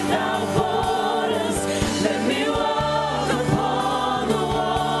without borders. Let me walk upon the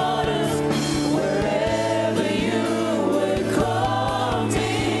waters wherever you would call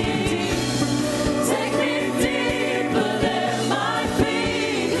me. Take me deeper than my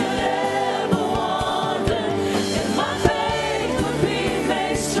feet could ever wander, and my faith would be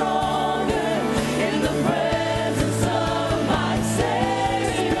made stronger in the presence of my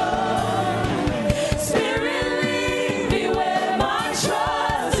Savior. Spirit, lead me where my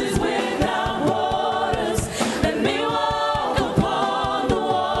trust is without borders. Let me walk upon the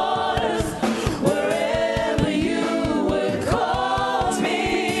waters wherever you would call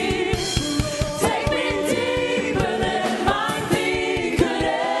me. Take me deeper than my feet could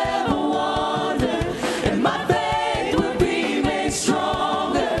ever wander, and my faith would be made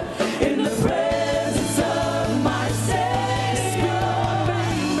stronger in the presence of my Savior.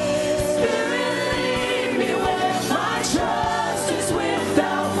 Spirit, lead me where my trust is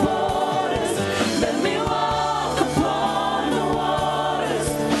without borders. Let me walk upon the waters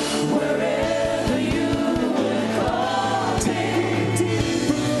wherever you would call me.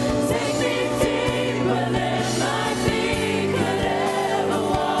 Take me deeper than my feet could ever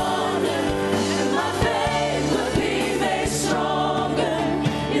wander, and my faith would be made stronger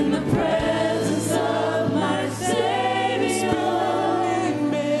in the presence of my Savior.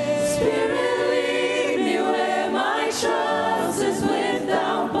 Spirit, lead me where my trust is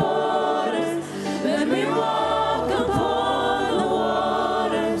without borders. Let me walk upon the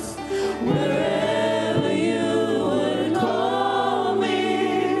waters wherever you would call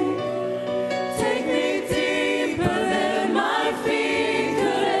me. Take me deeper than my feet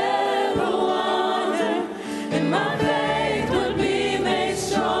could ever wander, and my faith would be made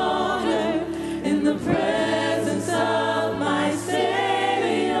stronger in the presence of my Savior.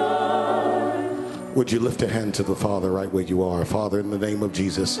 Would you lift a hand to the Father right where you are? Father, in the name of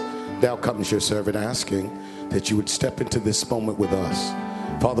Jesus, now comes your servant asking that you would step into this moment with us.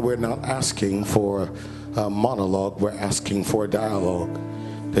 Father, we're not asking for a monologue, we're asking for a dialogue.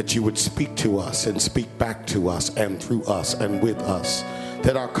 That you would speak to us and speak back to us and through us and with us.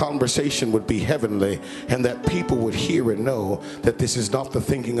 That our conversation would be heavenly, and that people would hear and know that this is not the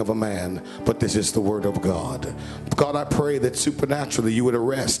thinking of a man, but this is the word of God. God, I pray that supernaturally you would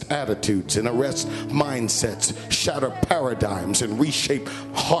arrest attitudes and arrest mindsets, shatter paradigms and reshape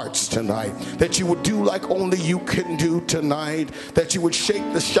hearts tonight. That you would do like only you can do tonight. That you would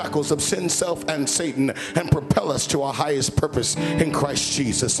shake the shackles of sin, self, and Satan and propel us to our highest purpose in Christ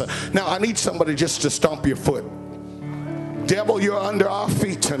Jesus. Now I need somebody just to stomp your foot. Devil, you're under our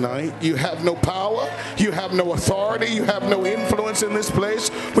feet tonight. You have no power. You have no authority. You have no influence in this place.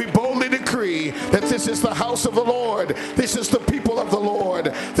 We boldly decree that this is the house of the Lord. This is the people of the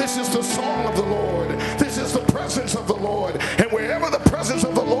Lord. This is the song of the Lord. This is the presence of the Lord. And wherever the presence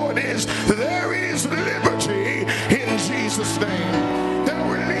of the Lord is, there is liberty in Jesus' name.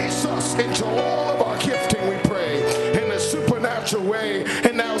 Now release us into all of our gifting, we pray, in a supernatural way.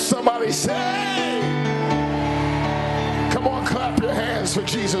 And now somebody say, come on, clap your hands for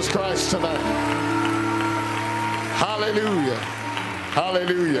Jesus Christ tonight. Hallelujah.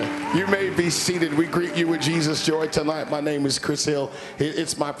 Hallelujah. You may be seated. We greet you with Jesus joy tonight. My name is Chris Hill.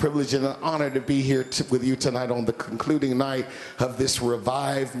 It's my privilege and an honor to be here with you tonight on the concluding night of this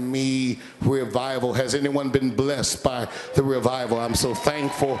Revive Me revival. Has anyone been blessed by the revival? I'm so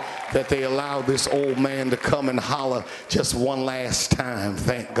thankful that they allowed this old man to come and holler just one last time.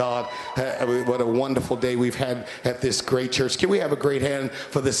 Thank God. What a wonderful day we've had at this great church. Can we have a great hand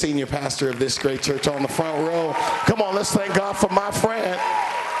for the senior pastor of this great church on the front row? Come on, let's thank God for my friend.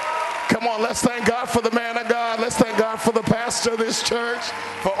 Come on, let's thank God for the man of God. Let's thank God for the pastor of this church,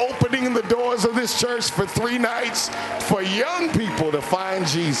 for opening the doors of this church for 3 nights for young people to find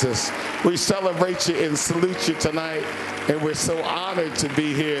Jesus. We celebrate you and salute you tonight, and we're so honored to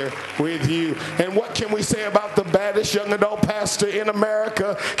be here with you. And what can we say about the baddest young adult pastor in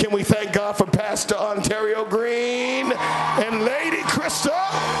America? Can we thank God for Pastor Ontario Green and Lady Crystal?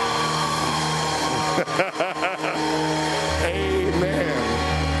 Amen.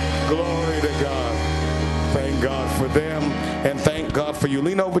 Glory to God. Thank God for them and thank God for you.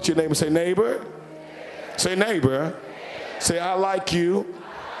 Lean over to your neighbor and say, neighbor. Say, neighbor. Say, I like you.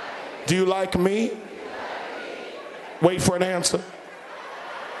 Do you like me? Wait for an answer.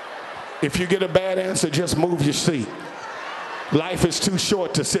 If you get a bad answer, just move your seat. Life is too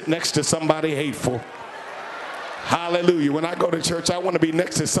short to sit next to somebody hateful. Hallelujah. When I go to church, I want to be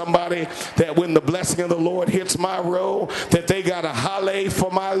next to somebody that when the blessing of the Lord hits my row, that they got a hallelujah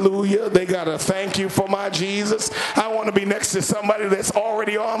for my hallelujah. They got a thank you for my Jesus. I want to be next to somebody that's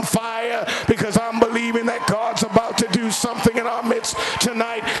already on fire because I'm believing that God's about to do something in our midst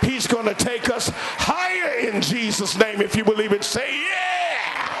tonight. He's going to take us higher in Jesus' name. If you believe it, say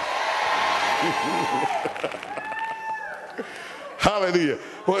yeah. Hallelujah.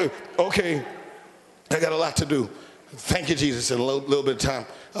 Well, okay. I got a lot to do. Thank you, Jesus, in a little bit of time.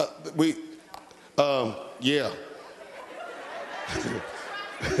 Yeah.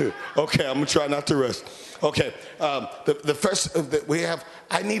 Okay, I'm going to try not to rush. Okay, the first that we have,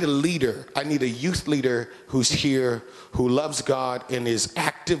 I need a leader. I need a youth leader who's here, who loves God and is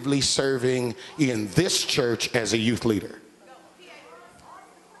actively serving in this church as a youth leader.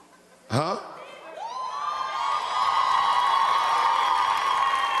 Huh?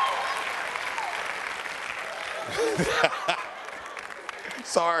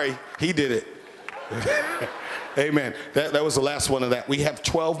 Sorry, he did it. Amen. That was the last one of that. We have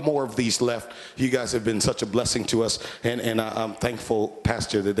 12 more of these left. You guys have been such a blessing to us, and I'm thankful,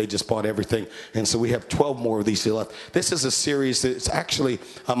 Pastor, that they just bought everything. And so we have 12 more of these left. This is a series that's actually,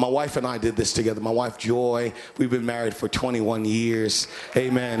 my wife and I did this together. My wife, Joy, we've been married for 21 years.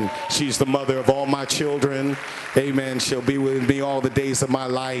 Amen. She's the mother of all my children. Amen. She'll be with me all the days of my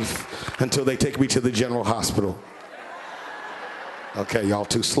life until they take me to the general hospital. Okay, y'all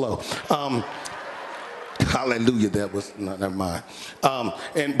too slow. Hallelujah, that was, no, never mind.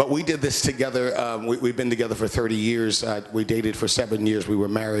 But we did this together. We've been together for 30 years. We dated for 7 years. We were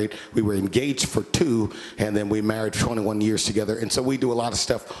married. We were engaged for 2, and then we married 21 years together. And so we do a lot of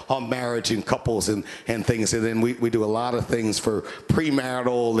stuff on marriage and couples and things. And then we do a lot of things for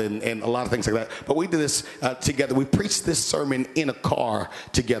premarital and a lot of things like that. But we did this together. We preached this sermon in a car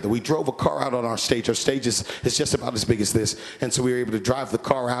together. We drove a car out on our stage. Our stage is just about as big as this. And so we were able to drive the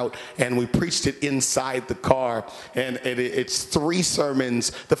car out, and we preached it inside the car, and it's 3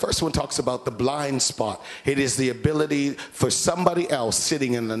 sermons. The first one talks about the blind spot. It is the ability for somebody else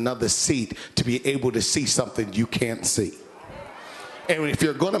sitting in another seat to be able to see something you can't see. And if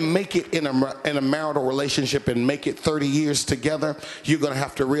you're going to make it in a marital relationship and make it 30 years together, you're going to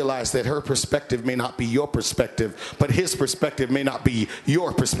have to realize that her perspective may not be your perspective, but his perspective may not be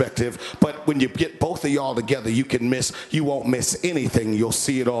your perspective. But when you get both of y'all together, you won't miss anything. You'll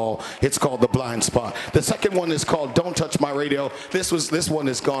see it all. It's called The Blind Spot. The second one is called Don't Touch My Radio. This one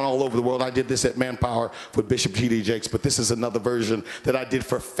has gone all over the world. I did this at Manpower with Bishop T.D. Jakes, but this is another version that I did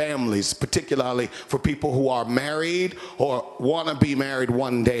for families, particularly for people who are married or want to be married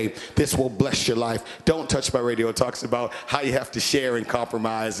one day. This will bless your life. Don't Touch My Radio. It talks about how you have to share and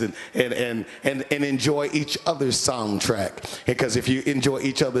compromise and enjoy each other's soundtrack. Because if you enjoy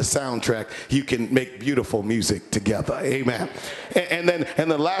each other's soundtrack, you can make beautiful music together. Amen.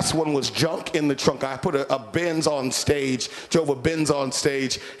 And the last one was Junk in the Trunk. I put a Benz on stage, drove a Benz on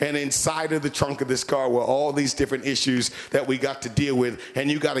stage, and inside of the trunk of this car were all these different issues that we got to deal with.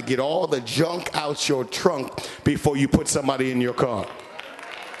 And you got to get all the junk out your trunk before you put somebody in your car.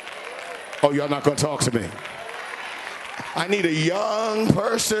 Oh, y'all not going to talk to me. I need a young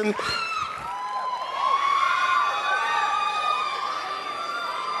person.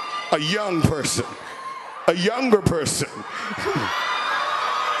 A young person. A younger person.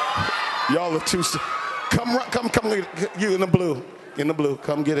 Y'all are too... Come, you in the blue. In the blue.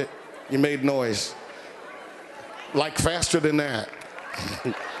 Come get it. You made noise. Like faster than that.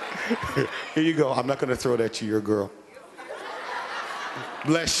 Here you go. I'm not going to throw it at you. You're a girl.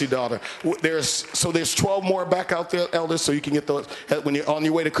 Bless you, daughter. There's 12 more back out there, elders, so you can get those. When you're on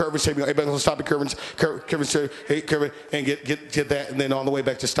your way to Curvins, everybody stop at Curvins, hey, Curvins, and get that. And then on the way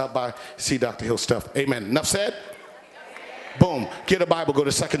back, just stop by, see Dr. Hill's stuff. Amen. Enough said? Boom. Get a Bible. Go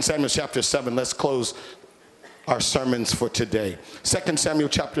to 2 Samuel chapter 7. Let's close our sermons for today. 2 Samuel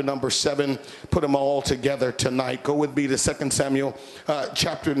chapter number 7. Put them all together tonight. Go with me to 2 Samuel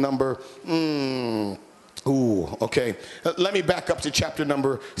chapter number... okay. Let me back up to chapter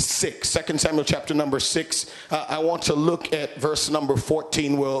number 6. 2 Samuel chapter number 6. I want to look at verse number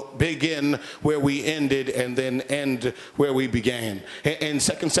 14. We'll begin where we ended and then end where we began. In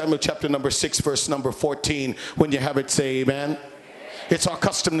 2 Samuel chapter number 6, verse number 14. When you have it, say amen. It's our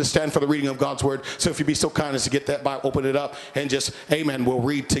custom to stand for the reading of God's word. So if you'd be so kind as to get that Bible, open it up and just, amen, we'll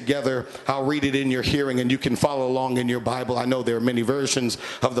read together. I'll read it in your hearing and you can follow along in your Bible. I know there are many versions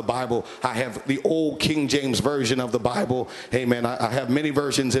of the Bible. I have the old King James version of the Bible. Amen. I have many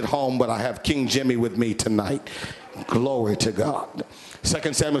versions at home, but I have King Jimmy with me tonight. Glory to God.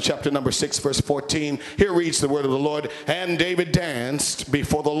 2 Samuel chapter number 6, verse 14. Here reads the word of the Lord. And David danced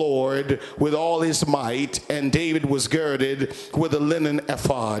before the Lord with all his might, and David was girded with a linen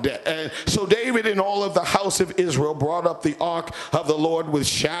ephod. And so David and all of the house of Israel brought up the ark of the Lord with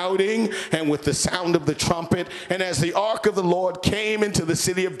shouting and with the sound of the trumpet. And as the ark of the Lord came into the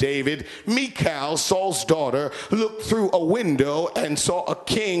city of David, Michal, Saul's daughter, looked through a window and saw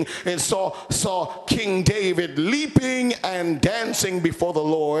King David leaping and dancing before the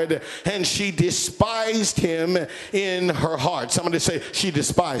Lord, and she despised him in her heart. Somebody say, she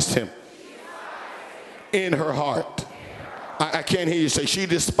despised him in her heart. I can't hear you say, she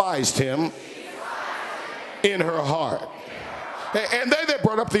despised him in her heart. And they that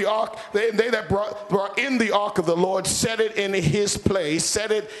brought up the ark, they that brought in the ark of the Lord, set it in his place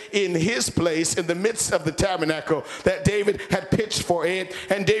in the midst of the tabernacle that David had pitched for it.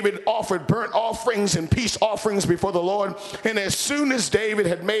 And David offered burnt offerings and peace offerings before the Lord. And as soon as David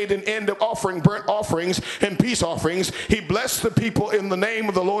had made an end of offering burnt offerings and peace offerings, he blessed the people in the name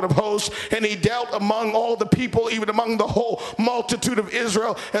of the Lord of hosts. And he dealt among all the people, even among the whole multitude of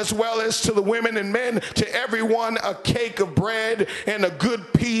Israel, as well as to the women and men, to everyone a cake of bread and a good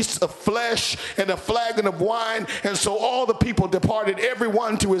piece of flesh and a flagon of wine. And so all the people departed,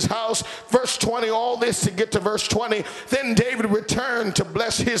 everyone to his house. Verse 20, all this to get to verse 20. Then David returned to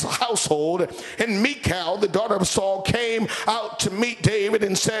bless his household. And Michal, the daughter of Saul, came out to meet David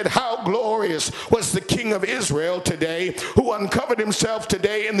and said, how glorious was the king of Israel today, who uncovered himself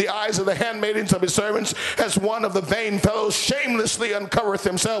today in the eyes of the handmaidens of his servants, as one of the vain fellows shamelessly uncovereth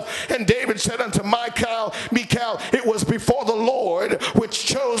himself. And David said unto Michal, it was before the Lord which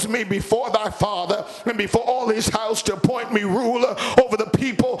chose me before thy father and before all his house to appoint me ruler over the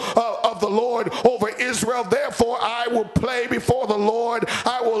people of the Lord, over Israel. Therefore I will play before the Lord.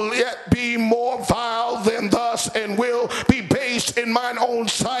 I will yet be more vile than thus, and will be based in mine own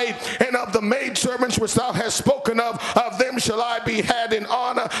sight. And of the maidservants which thou hast spoken of them shall I be had in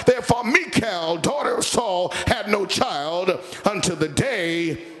honor. Therefore Michal, daughter of Saul, had no child unto the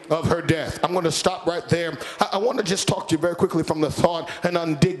day of her death. I'm going to stop right there. I want to just talk to you very quickly from the thought, an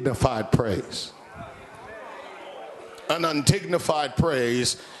undignified praise. An undignified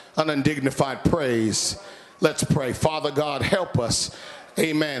praise. An undignified praise. Let's pray. Father God, help us.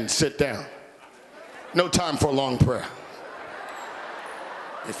 Amen. Sit down. No time for a long prayer.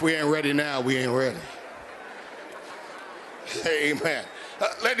 If we ain't ready now, we ain't ready. Amen.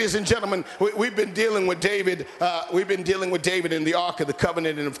 Ladies and gentlemen, we've been dealing with David. We've been dealing with David in the Ark of the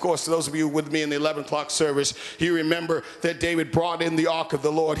Covenant. And of course, those of you with me in the 11 o'clock service, you remember that David brought in the Ark of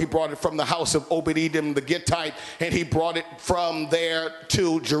the Lord. He brought it from the house of Obed-Edom the Gittite, and he brought it from there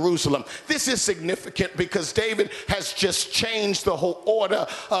to Jerusalem. This is significant because David has just changed the whole order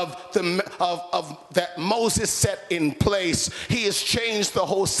of that Moses set in place. He has changed the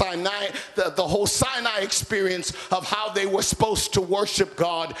whole Sinai, the whole Sinai experience of how they were supposed to worship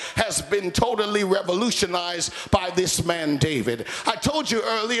God has been totally revolutionized by this man David. I told you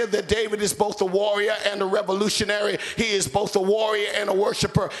earlier that David is both a warrior and a revolutionary. He is both a warrior and a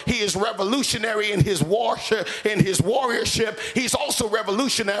worshiper. He is revolutionary in his warship, in his warriorship. He's also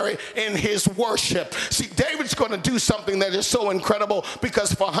revolutionary in his worship. See, David's going to do something that is so incredible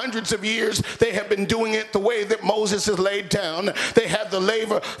because for hundreds of years they have been doing it the way that Moses has laid down. They had the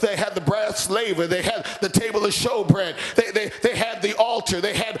laver, they had the brass laver, they had the table of showbread, they had the altar altar.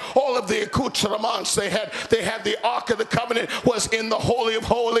 They had all of the accoutrements. They had the Ark of the Covenant was in the Holy of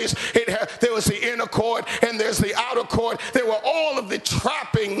Holies. There was the inner court and there's the outer court. There were all of the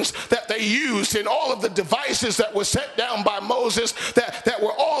trappings that they used and all of the devices that were set down by Moses that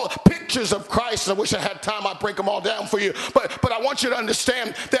were all pictures of Christ. I wish I had time, I'd break them all down for you. But I want you to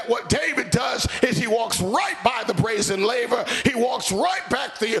understand that what David does is he walks right by the brazen laver. He walks right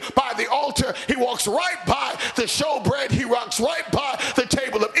back by the altar. He walks right by the showbread. He walks right by the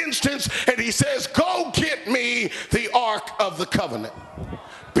table of incense. And he says, go get me the Ark of the Covenant.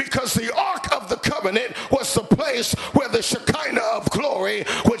 Because the Ark of the Covenant was the place where the Shekinah of glory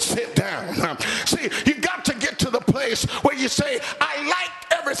would sit down. See, you got to get to the place where you say, I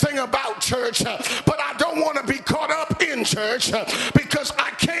like everything about church, but I don't want to be caught up in church because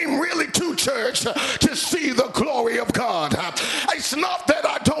I came really to church to see the glory of God. It's not that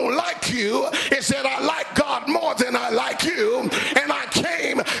I don't like you, it's that I like God more than I like you, and I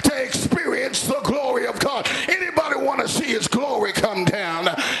came to experience the glory of God. Anybody want to see his glory come down?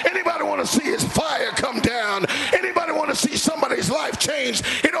 Anybody want to see his fire come down? Anybody want to see somebody's life change?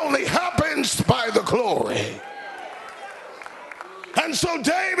 It only happens by the glory. And so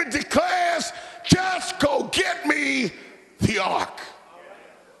David declares, just go get me the ark.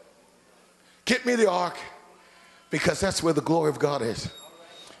 Get me the ark, because that's where the glory of God is.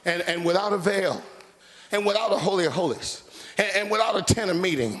 And without a veil, and without a holy of holies, and without a tent of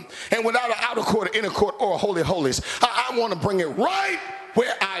meeting, and without an outer court, inner court, or a holy of holies, I want to bring it right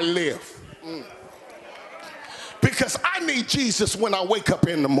where I live. Because I need Jesus when I wake up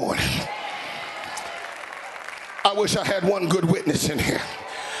in the morning. I wish I had one good witness in here.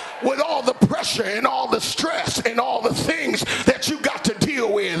 With all the pressure and all the stress and all the things that you got to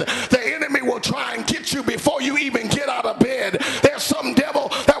deal with, the enemy will try and get you before you even get out of bed. There's some devil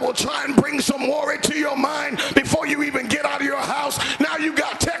that will try and bring some worry to your mind before you even get out of your house. Now you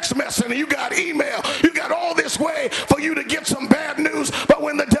got text messaging, you got email, you got all this way for you to get some bad news. But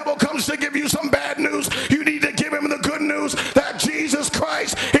when the devil comes to give you some bad news, you need to give him the good news that Jesus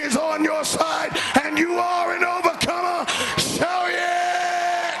Christ is on your side and you are an overcomer. Shout yeah!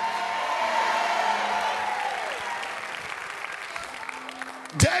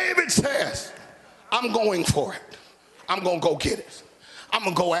 David says, I'm going for it. I'm going to go get it. I'm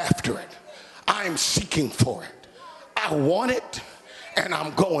going to go after it. I'm seeking for it. I want it, and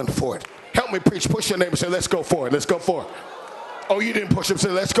I'm going for it. Help me preach. Push your neighbor. Say, let's go for it. Let's go for it. Oh, you didn't push him. Say,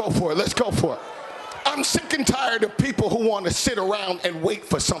 let's go for it. Let's go for it. I'm sick and tired of people who want to sit around and wait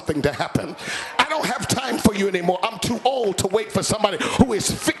for something to happen. I don't have time for you anymore. I'm too old to wait for somebody who is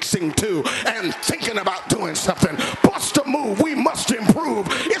fixing to and thinking about doing something. Bust a move. We must improve.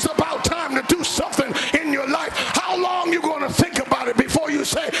 It's about time to do something in your life. How long you going to think about it before you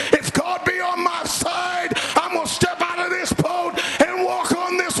say, if God be on my side, I'm going to step out of this boat and walk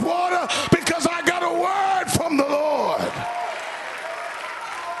on this water because I got a word from the Lord.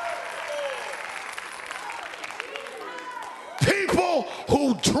 People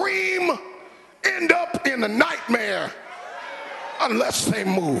who dream end up in a nightmare unless they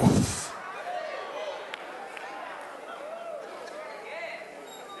move.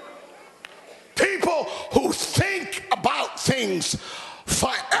 People who think about things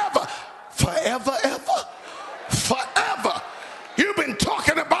forever, forever. You've been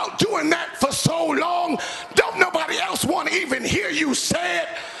talking about doing that for so long. Don't nobody else want to even hear you say it,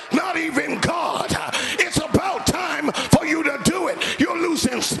 not even God. It's about time for you to do it. You're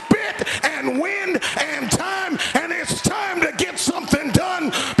losing spit and wind and time, and it's time to get something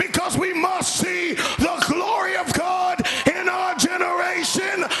done because we must see the glory of God in our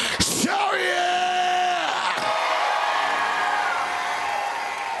generation. Shout yeah!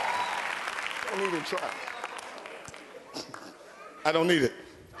 Don't even try. I don't need it.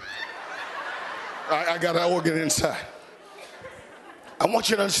 I got an organ inside. I want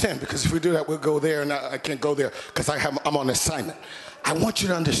you to understand, because if we do that, we'll go there, and I can't go there because I'm on assignment. I want you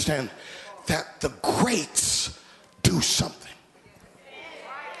to understand that the greats do something.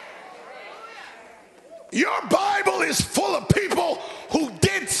 Your Bible is full of people who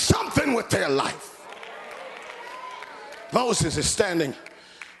did something with their life. Moses is standing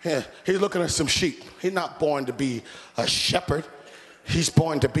here. He's looking at some sheep. He's not born to be a shepherd. He's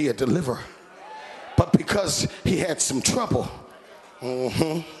born to be a deliverer. But because he had some trouble,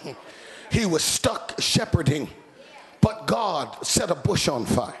 he was stuck shepherding, but God set a bush on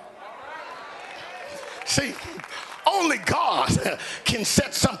fire. See, only God can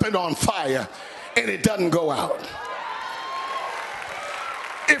set something on fire and it doesn't go out.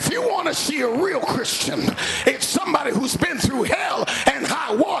 If you want to see a real Christian, it's somebody who's been through hell and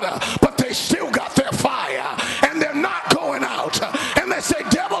high water, but they still got their fire and they're not going out, and they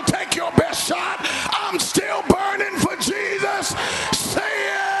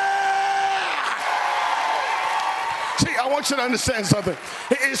understand something.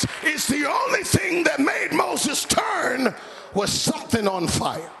 It's the only thing that made Moses turn was something on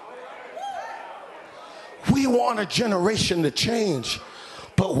fire. We want a generation to change,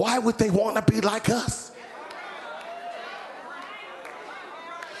 but why would they want to be like us?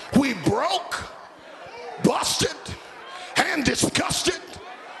 We broke, busted, and disgusted.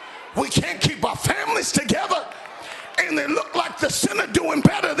 We can't keep our families together, and they look like the sinner doing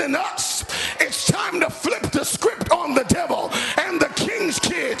better than us. It's time to flip the script on the devil and the king's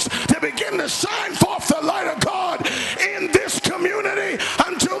kids to begin to shine forth the light of God in this community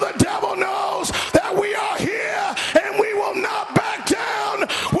until the devil knows that we are here and we will not back down.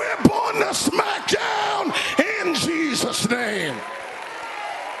 We're born to smack down in Jesus' name.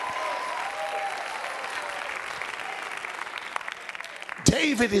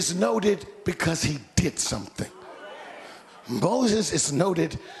 David is noted because he did something. Moses is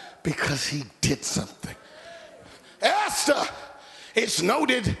noted because he did something. Esther is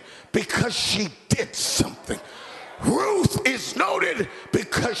noted because she did something. Ruth is noted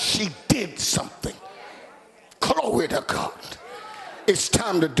because she did something. Glory to God. It's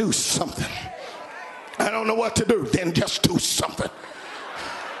time to do something. I don't know what to do. Then just do something.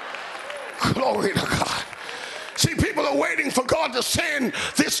 Glory to God. See, people are waiting for God to send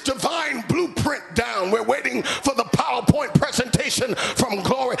this divine blueprint down. We're waiting for the PowerPoint presentation from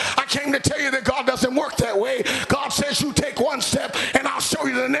glory. I came to tell you that God doesn't work that way. God says you take one step and I'll show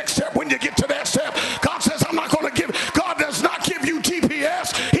you the next step when you get to that step. God says I'm not going to give. God does not give you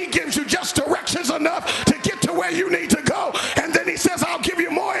GPS. He gives you just directions enough to get to where you need to go. And then he says I'll give you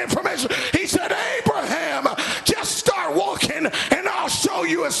more information. He said, Abraham, just start walking and I'll show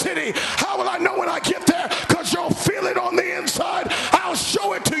you a city. How will I know when I get there? Because you'll feel it on the inside. I'll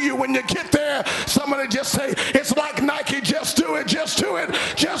show it to you when you get there. Somebody just say, it's like Nike, just do it, just do it,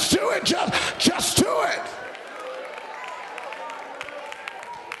 just do it, just do it.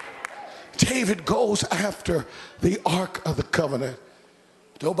 David goes after the Ark of the Covenant.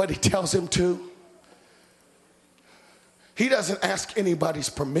 Nobody tells him to. He doesn't ask anybody's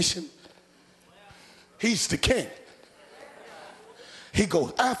permission. He's the king. He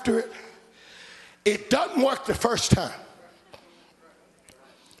goes after it. It doesn't work the first time.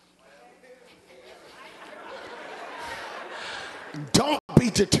 Don't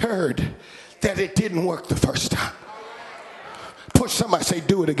be deterred that it didn't work the first time. Push somebody, say,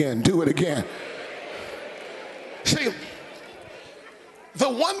 do it again, do it again. See, the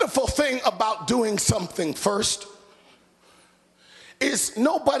wonderful thing about doing something first is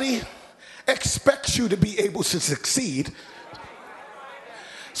nobody expects you to be able to succeed.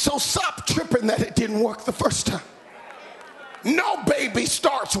 So stop tripping that it didn't work the first time. No baby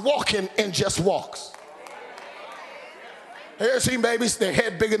starts walking and just walks. You ever seen babies, their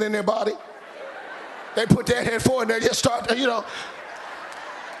head bigger than their body? They put their head forward and they just start, and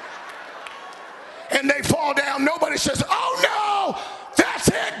they fall down. Nobody says, oh no, that's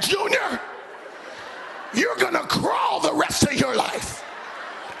it, Junior. You're gonna crawl the rest of your life.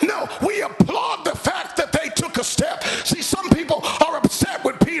 No, we applaud the fact that they took a step. See, some people are upset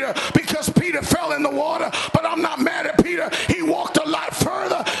with Peter because Peter fell in the water, but I'm not mad at Peter. He walked a lot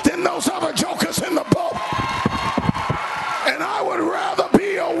further than those other jokers in the boat. And I would rather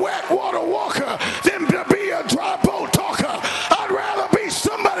be a wet water walker than to be a dry boat talker. I'd rather be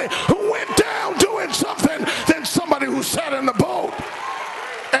somebody who went down doing something than somebody who sat in the boat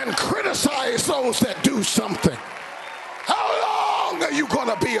and criticized those that do something. How long are you going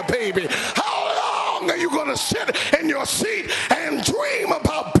to be a baby? How long are you going to sit in your seat and dream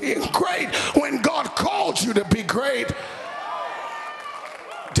about being great when God called you to be great?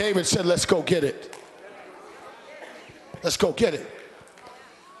 David said, let's go get it. Let's go get it.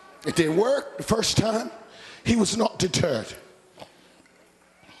 It didn't work the first time. He was not deterred.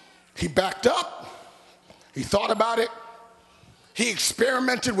 He backed up. He thought about it. He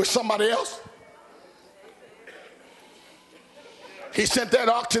experimented with somebody else. He sent that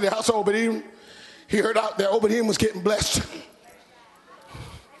ark to the house of Obed-Edom. He heard out that Obed-Edom was getting blessed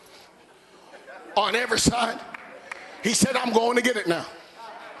on every side. He said, I'm going to get it now.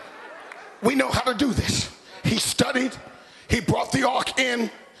 We know how to do this. He studied. He brought the ark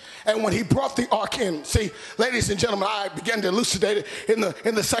in. And when he brought the ark in, see, ladies and gentlemen, I began to elucidate it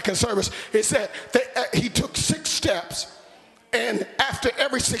in the second service. It said that he took 6 steps. And after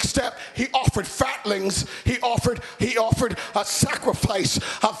every 6th step, he offered fatlings. He offered a sacrifice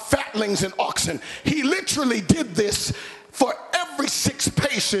of fatlings and oxen. He literally did this for every 6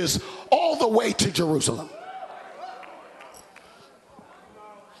 paces all the way to Jerusalem.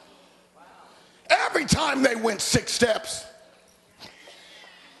 Every time they went 6 steps,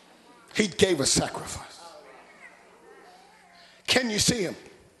 he gave a sacrifice. Can you see him?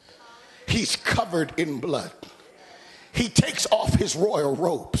 He's covered in blood. He takes off his royal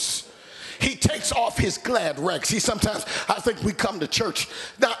robes. He takes off his glad rags. See, sometimes I think we come to church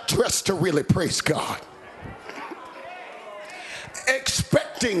not dressed to really praise God,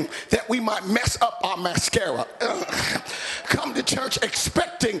 expecting that we might mess up our mascara. Come to church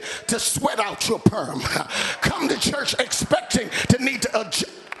expecting to sweat out your perm. Come to church expecting to need to adjust.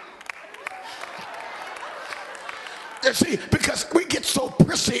 You see, because we get so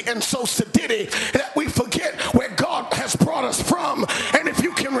prissy and so sedity that we forget where God has brought us from. And if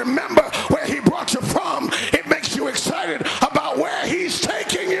you can remember where he brought you from, it makes you excited about where he's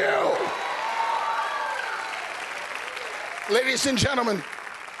taking you. Ladies and gentlemen,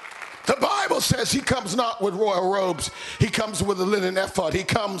 the Bible says he comes not with royal robes. He comes with a linen ephod. He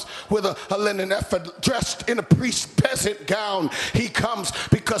comes with a linen ephod dressed in a priest's peasant gown. He comes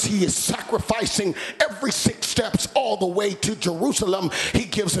because he is sacrificing every 6 steps all the way to Jerusalem. He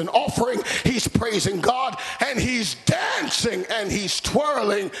gives an offering. He's praising God, and he's dancing, and he's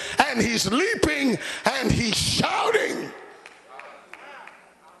twirling, and he's leaping, and he's shouting.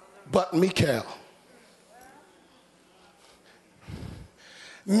 But Michal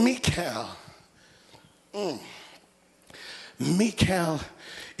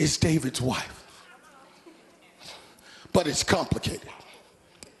is David's wife, but it's complicated.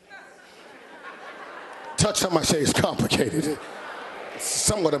 Touch somebody, say it's complicated. It's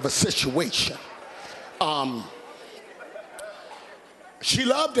somewhat of a situation. She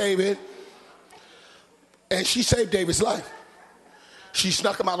loved David, and she saved David's life. She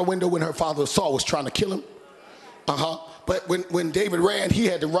snuck him out a window when her father Saul was trying to kill him. But when David ran, he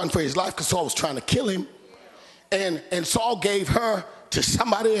had to run for his life because Saul was trying to kill him. And Saul gave her to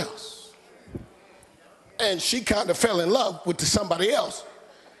somebody else. And she kind of fell in love with somebody else,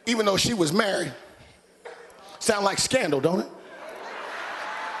 even though she was married. Sound like scandal, don't it?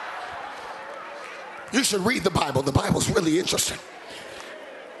 You should read the Bible. The Bible's really interesting.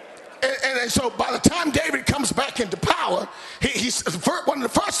 And so by the time David comes back into power, one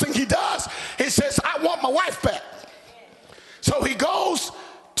of the first things he does, he says, I want my wife back. So he goes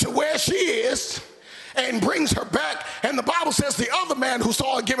to where she is and brings her back. And the Bible says the other man who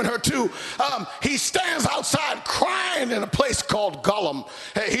Saul had given her to, he stands outside crying in a place called Gollum.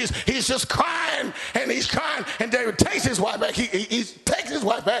 He's just crying, and he's crying. And David takes his wife back. He takes his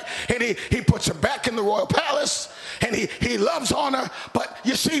wife back, and he puts her back in the royal palace, and he loves on her. But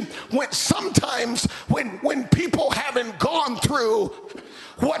you see, sometimes when people haven't gone through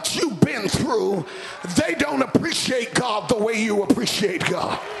what you've been through, they don't appreciate God the way you appreciate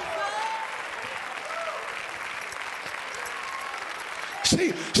God.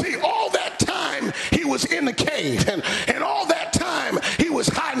 See, all that time he was in the cave, and all that time he was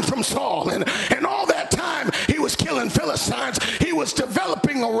hiding from Saul, and all that time he was killing Philistines. He was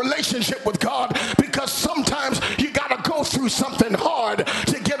developing a relationship with God, because sometimes you got to go through something hard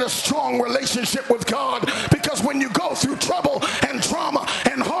to get a strong relationship with God, because when you go through trouble and trauma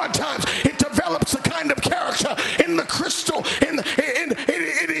and hard times, it develops a kind of character in the crystal.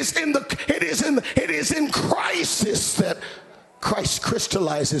 It is in crisis that Christ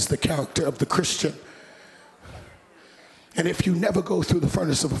crystallizes the character of the Christian. And if you never go through the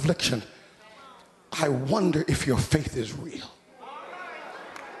furnace of affliction, I wonder if your faith is real.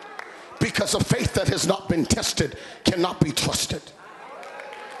 Because a faith that has not been tested cannot be trusted.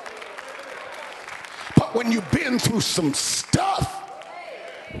 But when you've been through some stuff,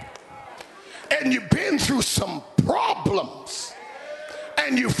 and you've been through some problems,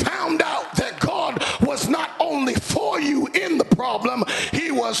 and you found out that God was not only for you in the problem,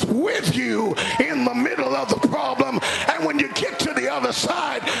 he was with you in the middle of the problem. And when you get to the other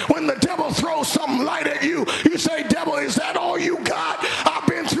side, when the devil throws some light at you, you say, devil, is that all you got? I've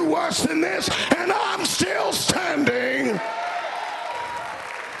been through worse than this, and I'm still standing.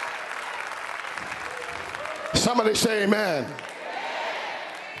 Somebody say amen.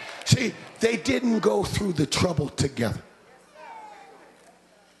 See, they didn't go through the trouble together.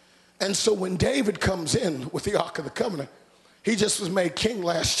 And so when David comes in with the Ark of the Covenant, he just was made king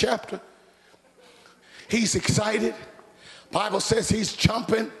last chapter. He's excited. Bible says he's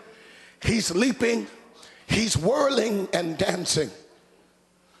jumping, he's leaping, he's whirling and dancing.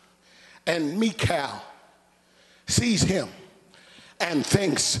 And Michal sees him and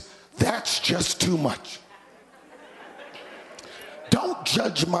thinks, that's just too much. Don't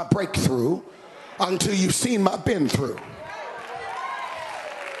judge my breakthrough until you've seen my been through.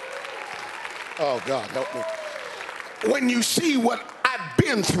 Oh, God, help me. When you see what I've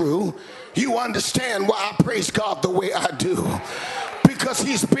been through, you understand why I praise God the way I do. Because because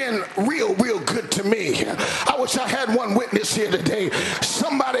he's been real good to me. I wish I had one witness here today.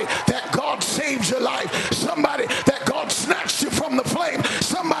 Somebody that God saved your life. Somebody that God snatched you from the flame.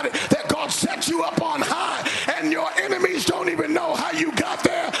 Somebody that God set you up on high, and your enemies don't even know how you got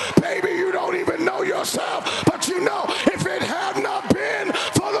there. Baby, you don't even know yourself. But you know, if it had not been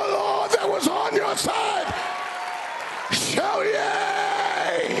for the Lord that was on your side, shout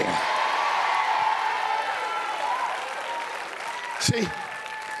yay! See,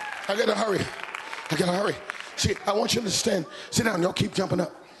 I gotta hurry. See, I want you to stand. Sit down, y'all keep jumping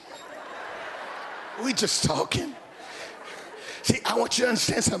up. We just talking. See, I want you to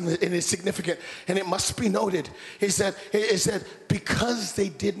understand something, and it's significant, and it must be noted, is that because they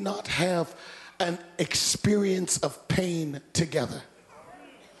did not have an experience of pain together,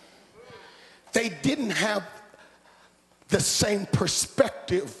 they didn't have the same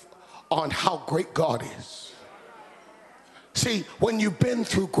perspective on how great God is. See, when you've been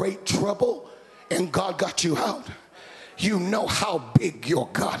through great trouble and God got you out, you know how big your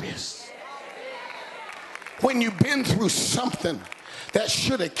God is. When you've been through something that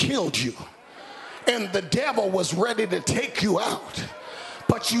should have killed you and the devil was ready to take you out,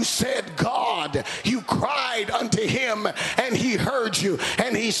 but you said, God, you cried unto him and he heard you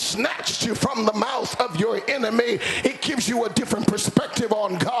and he snatched you from the mouth of your enemy. It gives you a different perspective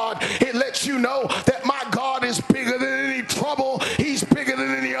on God. It lets you know that my God is bigger than any trouble. He's bigger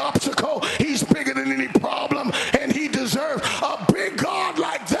than any obstacle. He's bigger than any problem, and he deserves a big God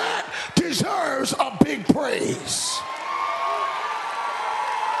like that deserves a big praise.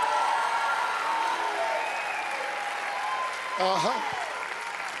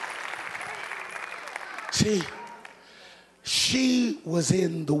 See, she was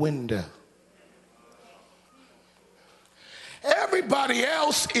in the window. Everybody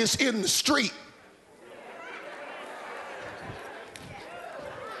else is in the street.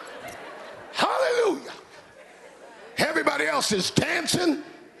 Hallelujah. Everybody else is dancing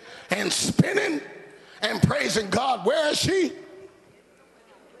and spinning and praising God. Where is she?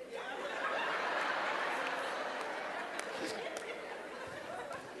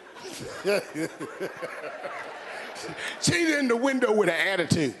 She's in the window with an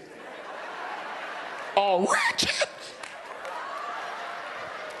attitude. All ratchet.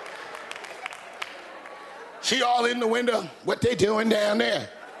 She all in the window. What they doing down there?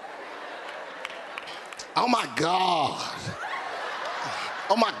 Oh my God.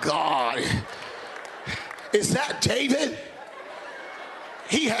 Oh my God. Is that David?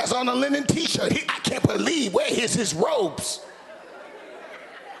 He has on a linen t-shirt. I can't believe, where is his robes?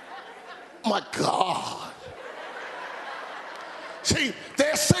 Oh my God. See,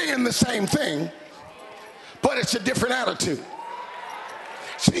 they're saying the same thing, but it's a different attitude.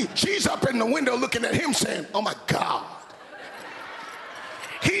 See, she's up in the window looking at him saying, oh my God.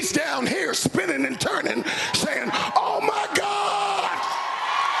 He's down here spinning and turning saying, oh my God.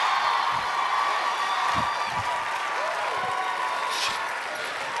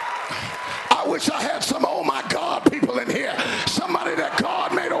 I wish I had some oh my God people in here. Somebody that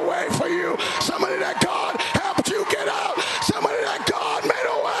God made a way for you. Somebody that God helped you get out. Somebody that God made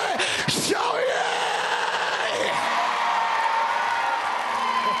a way. Shout yay!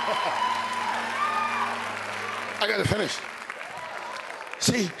 I gotta finish.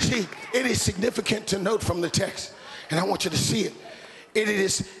 See, it is significant to note from the text, and I want you to see it. It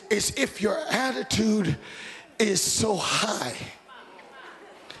is if your attitude is so high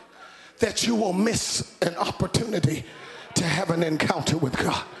that you will miss an opportunity to have an encounter with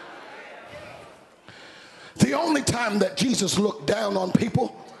God. The only time that Jesus looked down on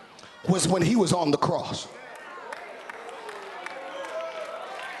people was when he was on the cross.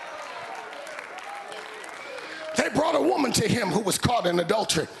 They brought a woman to him who was caught in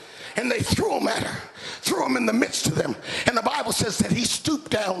adultery, and they threw him at her, threw him in the midst of them. And the Bible says that he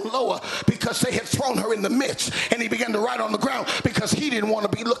stooped down lower because they had thrown her in the midst, and he began to write on the ground because he didn't want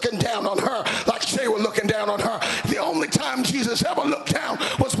to be looking down on her like they were looking down on her. The only time Jesus ever looked down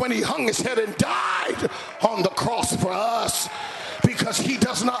was when he hung his head and died on the cross for us. Because he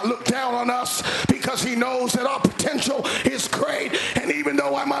does not look down on us, because he knows that our potential is great. And even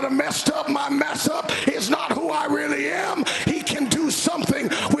though I might have messed up, my mess up is not who I really am. He can do something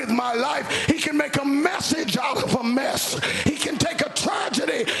with my life. He can make a message out of a mess. He can take a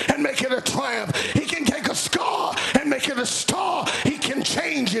tragedy and make it a triumph. He can take a scar and make it a star. He can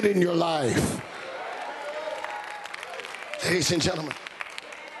change it in your life. Ladies and gentlemen,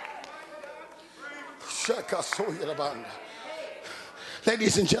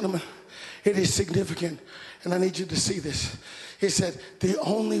 ladies and gentlemen, it is significant, and I need you to see this. He said the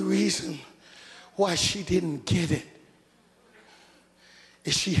only reason why she didn't get it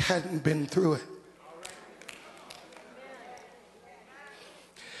if she hadn't been through it.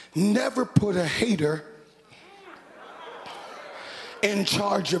 Never put a hater in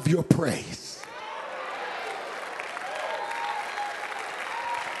charge of your praise.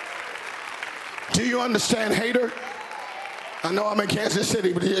 Do you understand hater? I know I'm in Kansas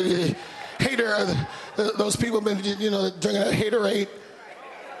City, but hater, those people have been, drinking that Haterade.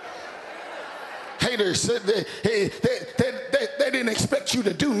 Haters, they didn't expect you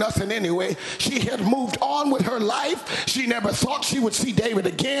to do nothing anyway. She had moved on with her life. She never thought she would see David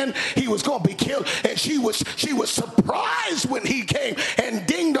again. He was going to be killed, and she was surprised when he came and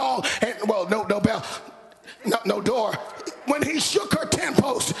ding dong, and well, no bell, no door. When he shook her tent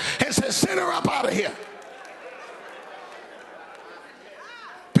post and said, "Send her up out of here."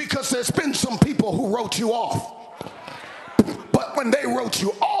 Because there's been some people who wrote you off, but when they wrote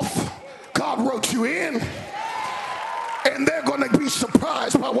you off, God wrote you in, and they're going to be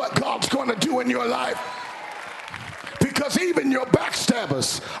surprised by what God's going to do in your life, because even your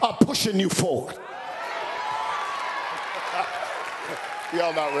backstabbers are pushing you forward.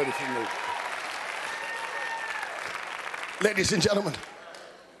 Y'all not ready for me. Ladies and gentlemen,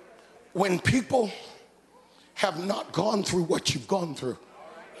 when people have not gone through what you've gone through,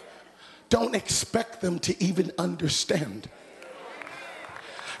 don't expect them to even understand.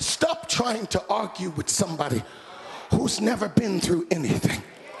 Stop trying to argue with somebody who's never been through anything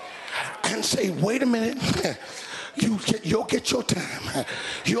and say, "Wait a minute, you'll get your time.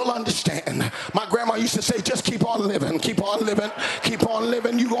 You'll understand." My grandma used to say, "Just keep on living, keep on living, keep on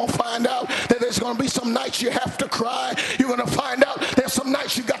living. You're going to find out that there's going to be some nights you have to cry. You're going to find out there's some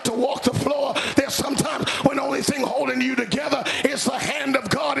nights you got to walk the floor. There's sometimes when the only thing holding you together is the hand of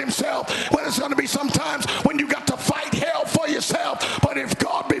God himself. When it's going to be sometimes when you got to fight hell for yourself. But if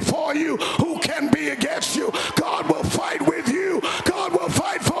God be for you, who can be against you? God will fight with you. God will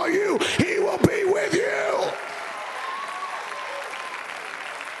fight for you. He will be with you."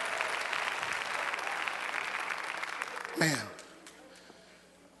 Man,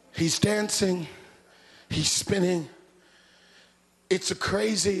 he's dancing, he's spinning. It's a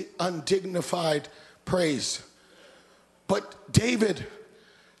crazy, undignified praise. But David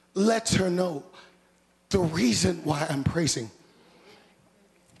lets her know the reason why I'm praising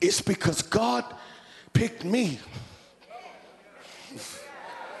is because God picked me.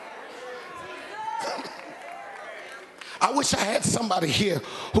 I wish I had somebody here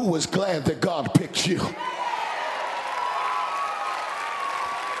who was glad that God picked you.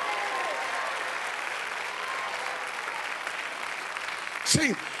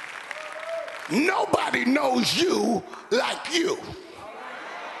 See, nobody knows you like you.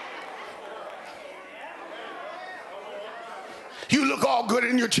 You look all good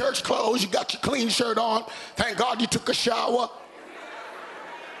in your church clothes. You got your clean shirt on. Thank God you took a shower.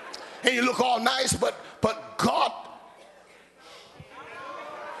 And you look all nice, but God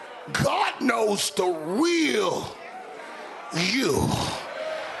knows the real you.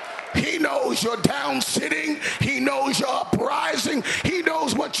 He knows you're down sitting. He knows you're uprising. He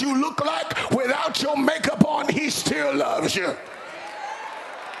knows what you look like without your makeup on. He still loves you.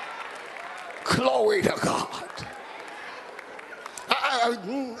 Glory to God.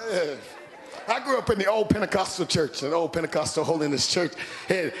 I grew up in the old Pentecostal church, an old Pentecostal holiness church,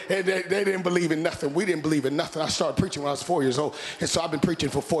 and they didn't believe in nothing. We didn't believe in nothing. I started preaching when I was 4 years old, and so I've been preaching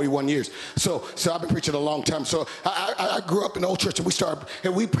for 41 years. So I've been preaching a long time. So I grew up in the old church,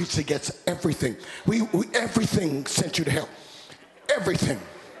 and we preached against everything. Everything sent you to hell. Everything.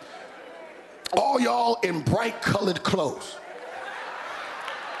 All y'all in bright colored clothes.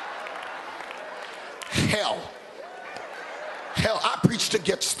 Hell. Hell, I preached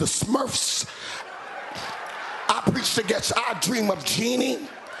against the Smurfs. I preached against I Dream of Jeannie.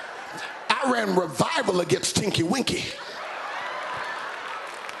 I ran revival against Tinky Winky.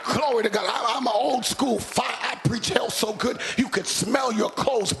 Glory to God. I'm an old school fire. I preach hell so good you could smell your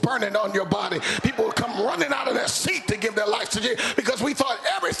clothes burning on your body. People would come running out of their seat to give their life to Jesus because we thought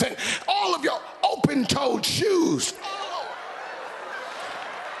everything, all of your open-toed shoes.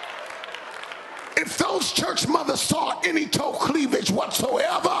 If those church mothers saw any toe cleavage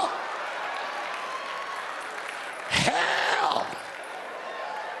whatsoever, hell.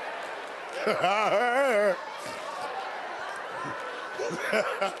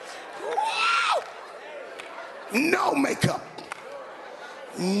 No makeup.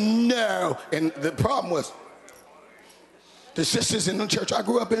 No. And the problem was, the sisters in the church I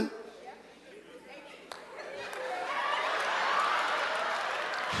grew up in,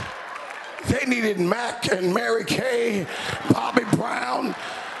 they needed Mac and Mary Kay, Bobby Brown,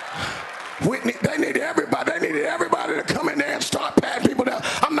 Whitney. They needed everybody. They needed everybody to come in there and start patting people down.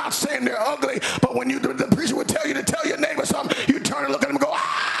 and they're ugly, but when the preacher would tell you to tell your neighbor something, you turn and look at them and go,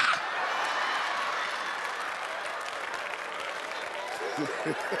 ah!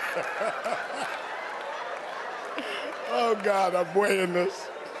 Oh God, I'm weighing this.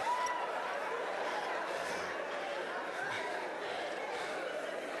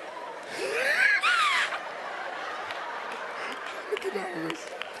 Look at all this.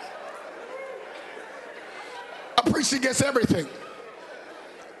 I preach against everything.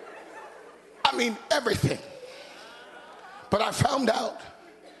 I mean everything. But I found out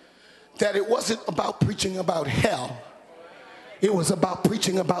that it wasn't about preaching about hell. It was about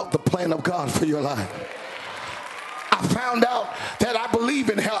preaching about the plan of God for your life. I found out that I believe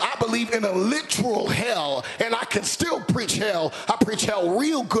in hell. I believe in a literal hell, and I can still preach hell. I preach hell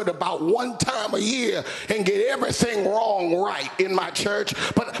real good about one time a year and get everything wrong right in my church.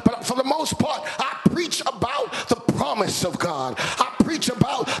 But for the most part, I preach about the promise of God. I preach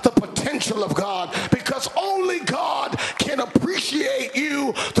about the potential of God, because only God can appreciate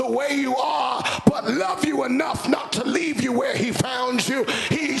you the way you are, but love you enough not to leave you where he found you.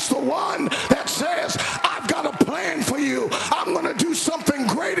 He's the one that says, I've got a plan for you. I'm going to do something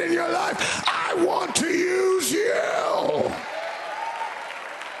great in your life. I want to use you.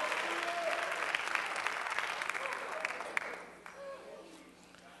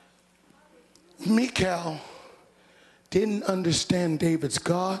 Michal didn't understand David's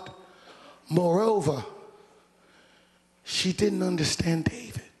God. Moreover, she didn't understand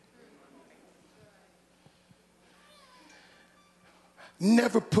David.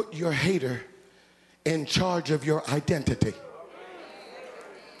 Never put your hater in charge of your identity.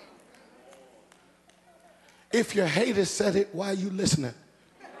 If your hater said it, why are you listening?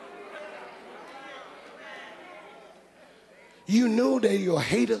 You knew they're your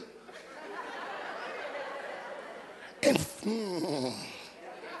hater. And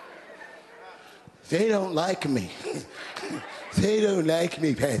they don't like me. They don't like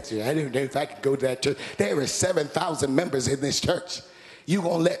me, Pastor. I don't know if I can go to that church. There are 7,000 members in this church. You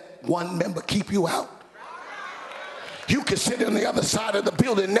gonna let one member keep you out? You can sit on the other side of the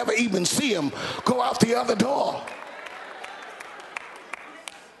building and never even see him go out the other door.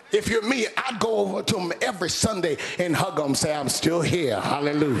 If you're me, I'd go over to him every Sunday and hug him and say, I'm still here.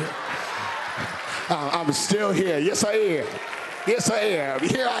 Hallelujah. I'm still here. Yes, I am. Yes, I am.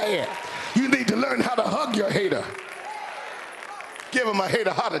 Here I am. You need to learn how to hug your hater. Give him a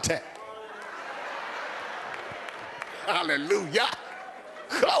hater heart attack. Hallelujah.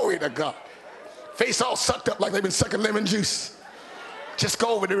 Glory to God. Face all sucked up like they've been sucking lemon juice. Just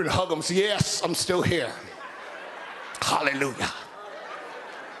go over there and hug them. Say, yes, I'm still here. Hallelujah.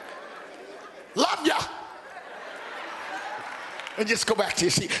 Love ya. And just go back to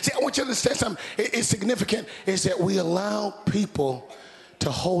your seat. See, I want you to understand something. It's significant is that we allow people to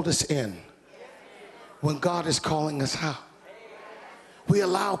hold us in when God is calling us out. We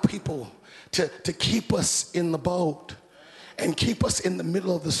allow people to keep us in the boat and keep us in the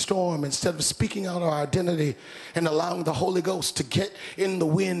middle of the storm instead of speaking out our identity and allowing the Holy Ghost to get in the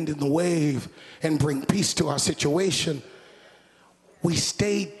wind, in the wave, and bring peace to our situation. We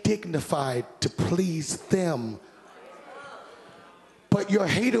stay dignified to please them. But your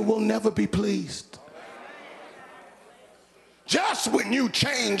hater will never be pleased. Just when you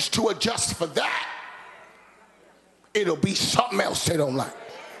change to adjust for that, it'll be something else they don't like.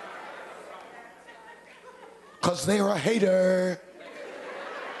 Because they're a hater.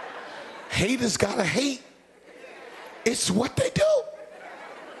 Haters gotta hate. It's what they do.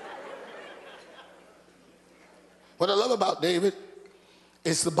 What I love about David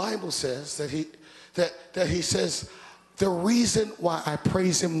is the Bible says that he says, the reason why I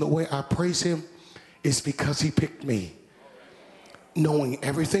praise him the way I praise him is because he picked me. Knowing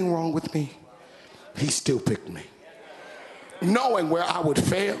everything wrong with me, he still picked me. Knowing where I would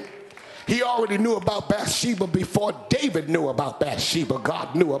fail, he already knew about Bathsheba before David knew about Bathsheba.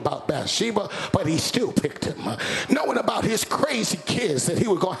 God knew about Bathsheba, but he still picked him. Knowing about his crazy kids, that he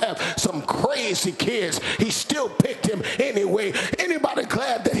was going to have some crazy kids, he still picked him anyway. Anybody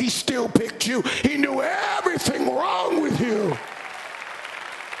glad that he still picked you? He knew everything wrong with you,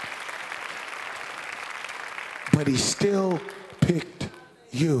 but he still picked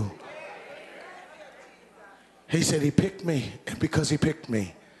you. He said he picked me, and because he picked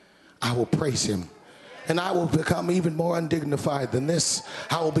me, I will praise him. And I will become even more undignified than this.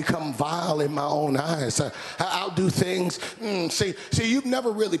 I will become vile in my own eyes. I'll do things. See, you've never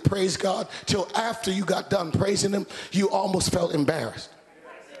really praised God till after you got done praising him, you almost felt embarrassed.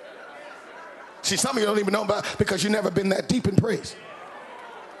 See, some of you don't even know about it because you've never been that deep in praise.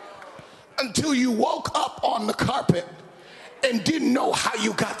 Until you woke up on the carpet and didn't know how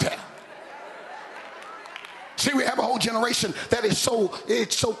you got there. See, we have a whole generation that is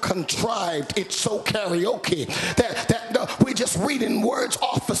it's so contrived, it's so karaoke that we're just reading words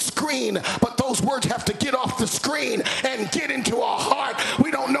off the screen, but those words have to get off the screen and get into our heart.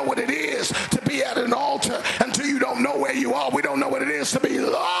 We don't know what it is to be at an altar until you don't know where you are. We don't know what it is to be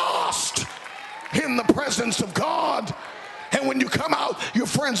lost in the presence of God. And when you come out, your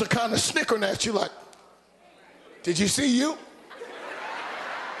friends are kind of snickering at you like, did you see you?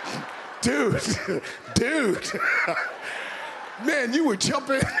 Dude, man, you were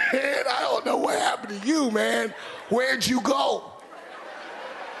jumping ahead. I don't know what happened to you, man. Where'd you go?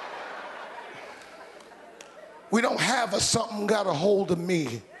 We don't have a something got a hold of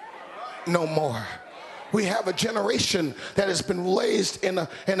me no more. We have a generation that has been raised in a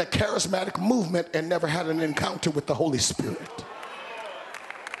charismatic movement and never had an encounter with the Holy Spirit.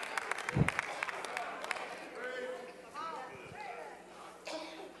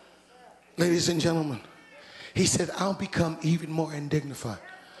 Ladies and gentlemen, he said, I'll become even more indignified.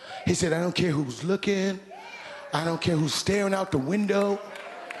 He said, I don't care who's looking. I don't care who's staring out the window.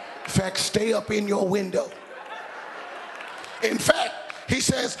 In fact, stay up in your window. In fact, he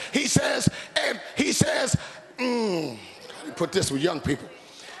says, how do you put this with young people?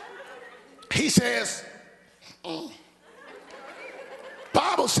 He says,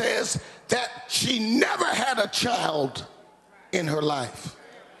 Bible says that she never had a child in her life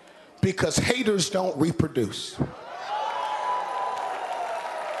because haters don't reproduce.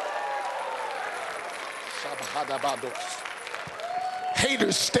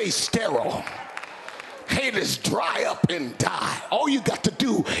 Haters stay sterile. Haters dry up and die. All you got to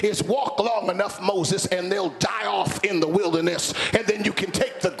do is walk long enough, Moses, and they'll die off in the wilderness. And then you can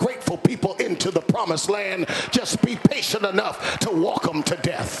take the grateful people into the promised land. Just be patient enough to walk them to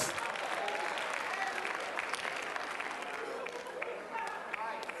death.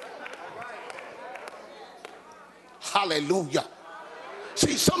 Hallelujah.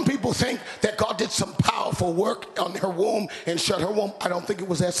 See, some people think that God did some powerful work on her womb and shut her womb. I don't think it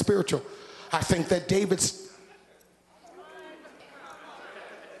was that spiritual. I think that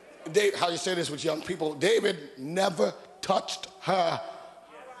how you say this with young people, David never touched her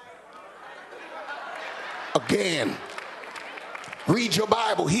again. Read your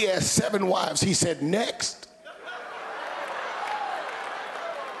Bible. He has 7 wives. He said, next.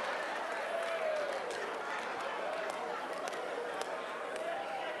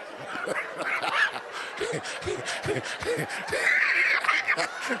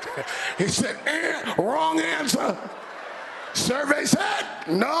 He said, wrong answer. Survey said,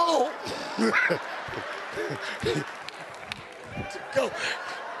 no. Go.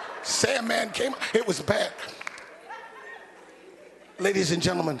 Sandman came. It was bad. Ladies and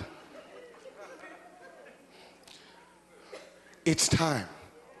gentlemen, it's time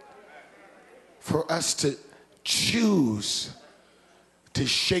for us to choose to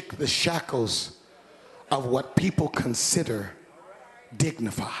shake the shackles of what people consider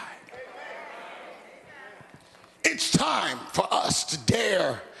dignified. It's time for us to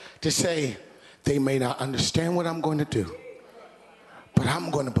dare to say, they may not understand what I'm going to do, but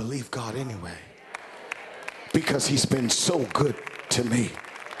I'm going to believe God anyway because he's been so good to me.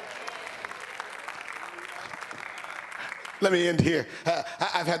 Let me end here.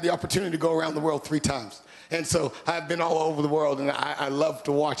 I've had the opportunity to go around the world 3 times. And so I've been all over the world, and I love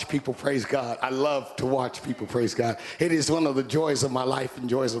to watch people praise God. I love to watch people praise God. It is one of the joys of my life and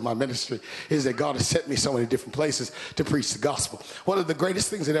joys of my ministry is that God has sent me so many different places to preach the gospel. One of the greatest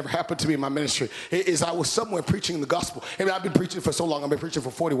things that ever happened to me in my ministry is I was somewhere preaching the gospel. I mean, I've been preaching for so long. I've been preaching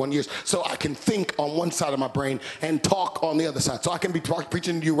for 41 years. So I can think on one side of my brain and talk on the other side. So I can be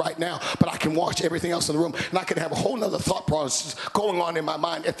preaching to you right now, but I can watch everything else in the room, and I can have a whole nother thought process going on in my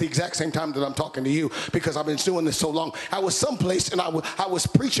mind at the exact same time that I'm talking to you because I've been doing this so long. I was someplace and I was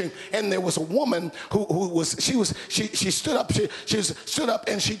preaching, and there was a woman who stood up. She stood up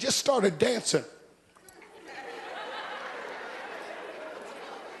and she just started dancing.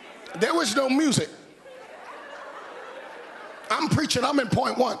 There was no music. I'm preaching. I'm in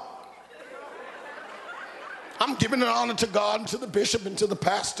point 1. I'm giving an honor to God and to the bishop and to the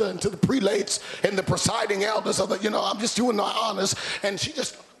pastor and to the prelates and the presiding elders of the, I'm just doing my honors, and she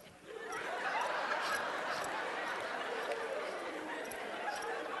just.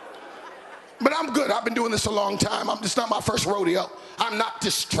 But I'm good. I've been doing this a long time. It's not my first rodeo. I'm not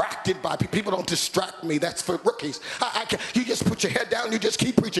distracted by people. People don't distract me. That's for rookies. You just put your head down. You just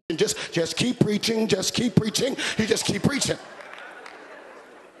keep preaching. Just keep preaching. Just keep preaching. You just keep preaching.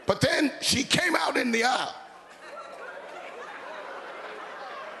 But then she came out in the aisle.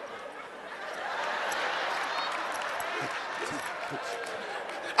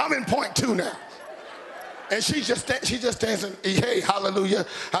 I'm in point 2 now. And she just dancing, hey, hallelujah.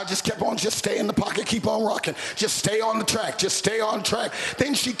 I just kept on, just stay in the pocket, keep on rocking. Just stay on the track, just stay on track.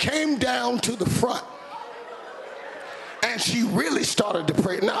 Then she came down to the front. And she really started to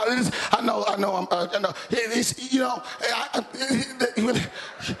pray. Now, I know, it's, you know,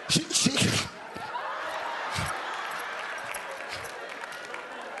 she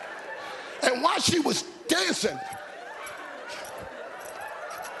and while she was dancing,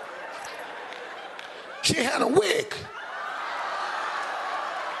 she had a wig.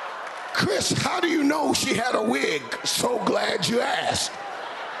 Chris, how do you know she had a wig? So glad you asked.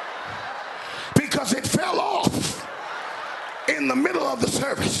 Because it fell off in the middle of the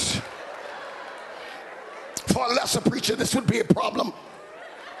service. For a lesser preacher, this would be a problem.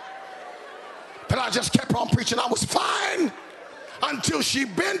 But I just kept on preaching. I was fine until she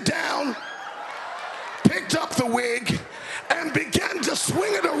bent down, picked up the wig, and began to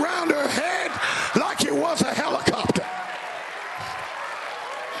swing it around her head like it was a helicopter.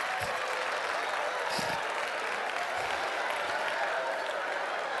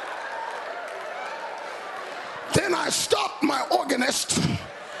 Then I stopped my organist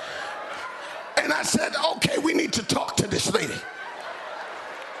and I said, okay, we need to talk to this lady.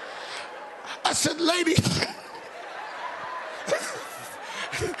 I said, lady,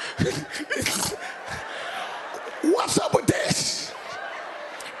 what's up with this?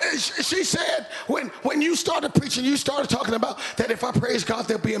 And she said, when you started preaching, you started talking about that if I praise God,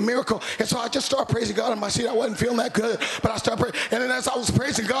 there'll be a miracle. And so I just started praising God in my seat. I wasn't feeling that good, but I started praying. And then as I was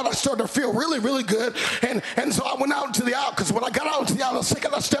praising God, I started to feel really, really good. And so I went out into the aisle, because when I got out into the aisle, the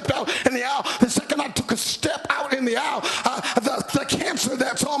second I stepped out in the aisle, the second I took a step out in the aisle, the cancer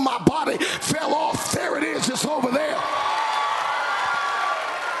that's on my body fell off. There it is, just over there.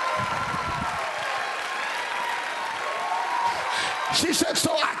 She said,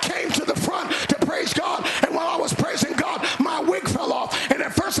 so I came to the front to praise God, and while I was praising God, my wig fell off. And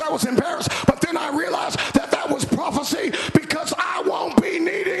at first I was embarrassed, but then I realized that that was prophecy, because I won't be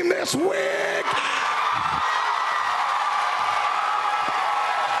needing this wig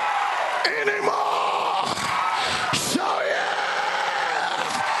anymore. So yeah,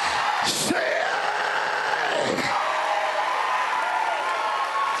 say yeah.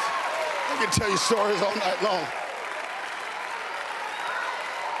 I can tell you stories all night long.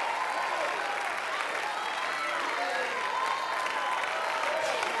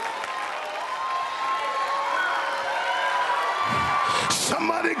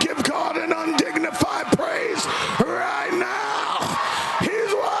 Somebody give God an undignified praise right now.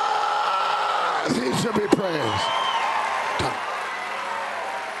 He's worthy to be praised.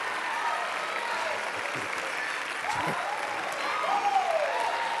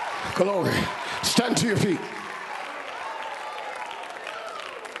 Glory. Stand to your feet.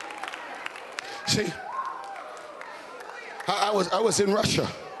 See, I was in Russia.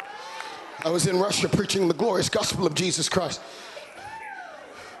 I was in Russia preaching the glorious gospel of Jesus Christ.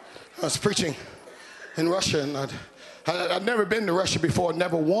 I was preaching in Russia, and I'd never been to Russia before,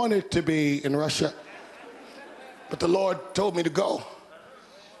 never wanted to be in Russia, but the Lord told me to go.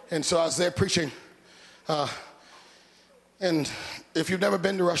 And so I was there preaching. And if you've never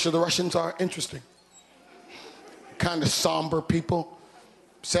been to Russia, the Russians are interesting. Kind of somber people.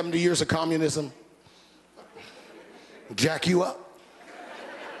 70 years of communism. Jack you up.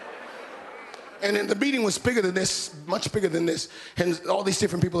 And then the meeting was bigger than this, much bigger than this. And all these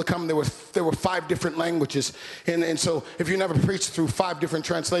different people that come, there were 5 different languages. And so if you never preached through 5 different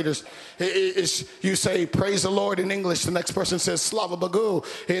translators, you say, praise the Lord in English. The next person says, Slava Bogu.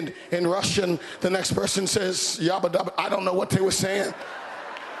 In Russian, the next person says, Yabba Dabba. I don't know what they were saying.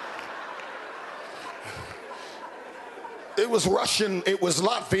 It was Russian, it was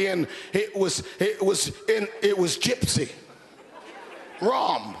Latvian, it was Gypsy.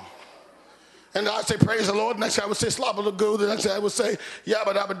 Rom. And I'd say, praise the Lord. Next I would say, Slava Lagu. The next I would say,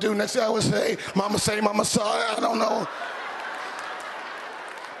 Yabba Dabba Doo. Next I would say, Mama Say, I don't know.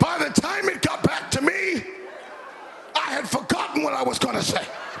 By the time it got back to me, I had forgotten what I was going to say.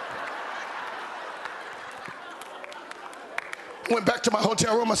 Went back to my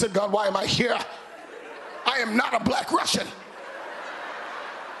hotel room. I said, God, why am I here? I am not a black Russian.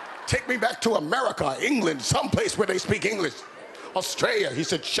 Take me back to America, England, someplace where they speak English. Australia. He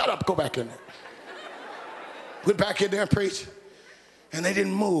said, shut up, go back in there. Went back in there and preached, and they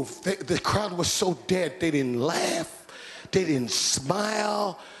didn't move. The crowd was so dead. They didn't laugh. They didn't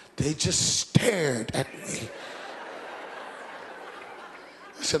smile. They just stared at me.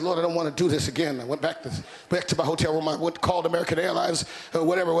 I said, Lord, I don't want to do this again. I went back to my hotel room. I called American Airlines, or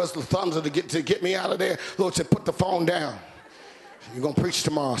whatever it was, Lufthansa, to get me out of there. Lord said, put the phone down. You're going to preach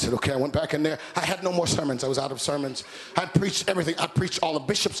tomorrow. I said, okay. I went back in there. I had no more sermons. I was out of sermons. I preached everything. I preached all the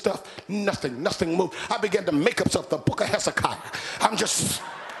bishop stuff. Nothing moved. I began to make up stuff. The book of Hezekiah.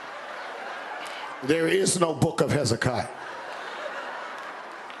 There is no book of Hezekiah.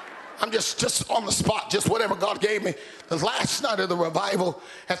 I'm just on the spot, just whatever God gave me. The last night of the revival,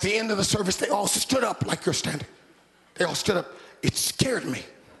 at the end of the service, they all stood up like you're standing. They all stood up. It scared me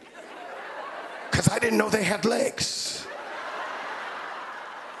because I didn't know they had legs.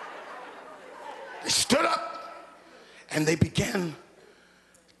 They stood up and they began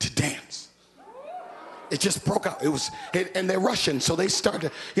to dance. It just broke out. And they're Russian, so they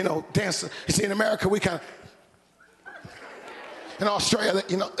started, dance. You see, in America, we kind of, in Australia,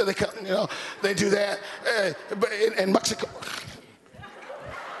 they do that. But in Mexico,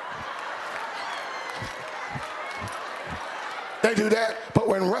 they do that. But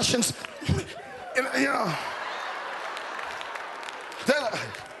when Russians,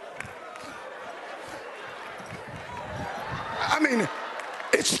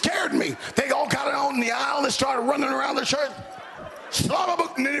 it scared me. They all got it on the aisle and started running around the church.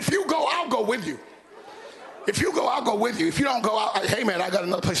 And then if you go, I'll go with you. If you go, I'll go with you. If you don't go, hey man, I got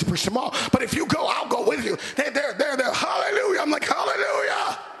another place to preach tomorrow. But if you go, I'll go with you. They're hallelujah. I'm like,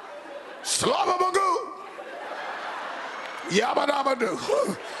 hallelujah. Slava bagoo. Yabba dabba doo.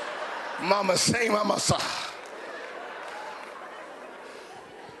 Mama say, mama sa.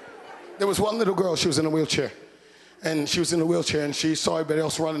 There was one little girl, she was in a wheelchair. And she was in a wheelchair and she saw everybody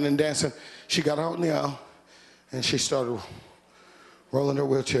else running and dancing. She got out in the aisle and she started rolling her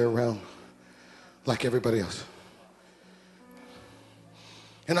wheelchair around like everybody else.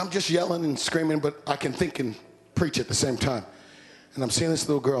 And I'm just yelling and screaming, but I can think and preach at the same time. And I'm seeing this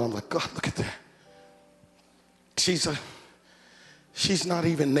little girl. I'm like, God, look at that. She's not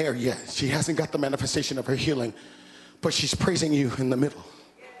even there yet. She hasn't got the manifestation of her healing, but she's praising you in the middle.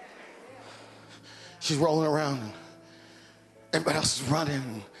 She's rolling around and everybody else is running.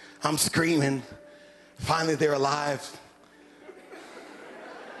 And I'm screaming. Finally, they're alive.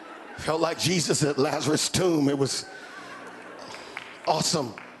 Felt like Jesus at Lazarus' tomb. It was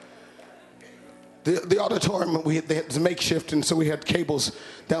awesome. The auditorium, they had makeshift, and so we had cables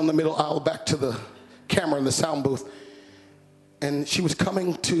down the middle aisle back to the camera in the sound booth. And she was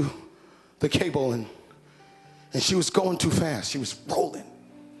coming to the cable, and she was going too fast. She was rolling.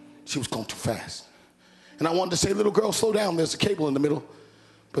 She was going too fast. And I wanted to say, little girl, slow down. There's a cable in the middle.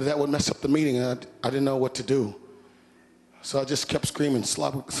 But that would mess up the meeting, and I didn't know what to do. So I just kept screaming,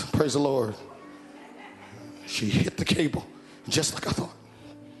 praise the Lord. She hit the cable, just like I thought.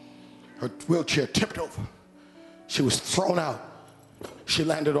 Her wheelchair tipped over. She was thrown out. She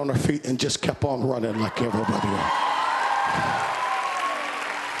landed on her feet and just kept on running like everybody else.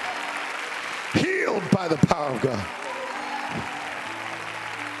 Healed by the power of God.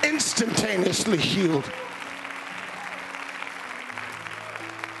 Instantaneously healed.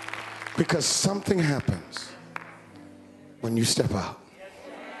 Because something happens when you step out.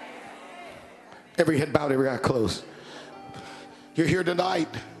 Every head bowed, every eye closed. You're here tonight,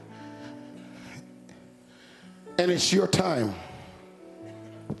 and it's your time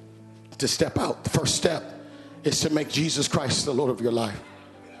to step out. The first step is to make Jesus Christ the Lord of your life.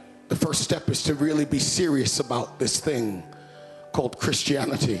 The first step is to really be serious about this thing called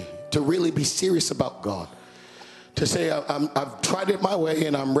Christianity, to really be serious about God. To say, I've tried it my way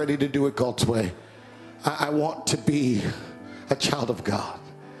and I'm ready to do it God's way. I want to be a child of God.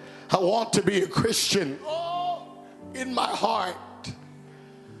 I want to be a Christian in my heart.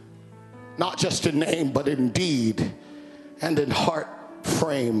 Not just in name, but in deed and in heart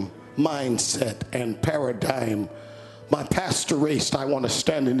frame, mindset, and paradigm. My pastor raced, I want to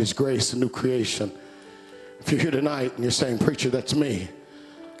stand in his grace, a new creation. If you're here tonight and you're saying, preacher, that's me.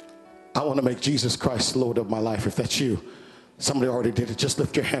 I want to make Jesus Christ the Lord of my life. If that's you, somebody already did it. Just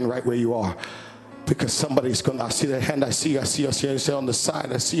lift your hand right where you are. Because somebody's going to, I see that hand, I see you on the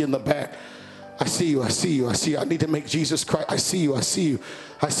side, I see you in the back. I see you. I need to make Jesus Christ. I see you. I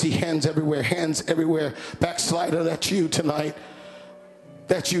see hands everywhere. Backslider, that's you tonight.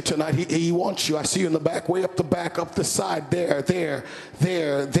 That's you tonight. He wants you. I see you in the back, way up the back, up the side, there.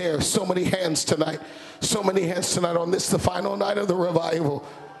 So many hands tonight. On this, the final night of the revival.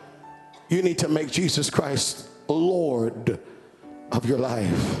 You need to make Jesus Christ Lord of your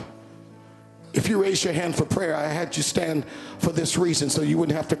life. If you raise your hand for prayer, I had you stand for this reason so you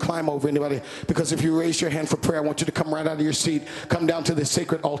wouldn't have to climb over anybody. Because if you raise your hand for prayer, I want you to come right out of your seat, come down to this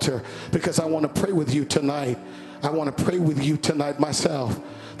sacred altar, because I want to pray with you tonight. I want to pray with you tonight myself,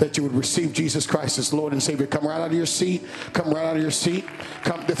 that you would receive Jesus Christ as Lord and Savior. Come right out of your seat. Come right out of your seat.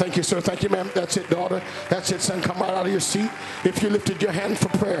 Come. Thank you, sir. Thank you, ma'am. That's it, daughter. That's it, son. Come right out of your seat. If you lifted your hand for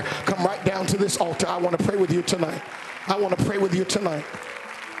prayer, come right down to this altar. I want to pray with you tonight. I want to pray with you tonight.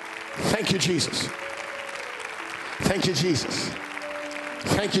 Thank you, Jesus. Thank you, Jesus.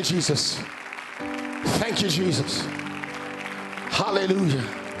 Thank you, Jesus. Thank you, Jesus. Hallelujah.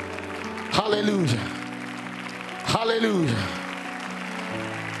 Hallelujah. Hallelujah.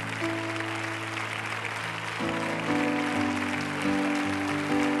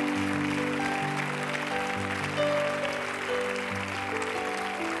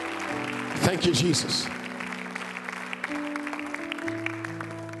 Thank you, Jesus.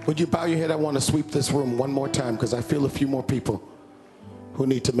 Would you bow your head? I want to sweep this room one more time because I feel a few more people who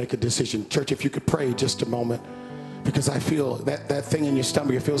need to make a decision. Church, if you could pray just a moment, because I feel that thing in your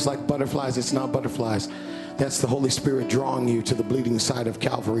stomach, it feels like butterflies. It's not butterflies. That's the Holy Spirit drawing you to the bleeding side of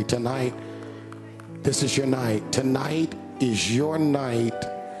Calvary. Tonight, this is your night. Tonight is your night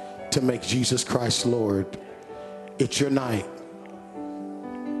to make Jesus Christ Lord. It's your night.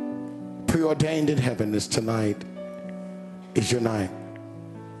 Preordained in heaven is tonight is your night.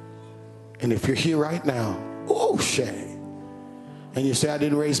 And if you're here right now, oh, Shay, and you say, I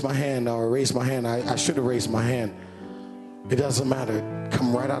didn't raise my hand, or raise my hand, I should have raised my hand. It doesn't matter.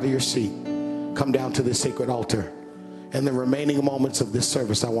 Come right out of your seat. Come down to this sacred altar. And the remaining moments of this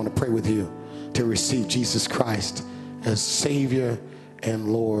service, I want to pray with you to receive Jesus Christ as Savior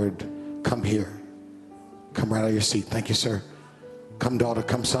and Lord. Come here. Come right out of your seat. Thank you, sir. Come, daughter.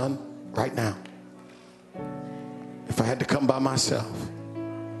 Come, son. Right now. If I had to come by myself,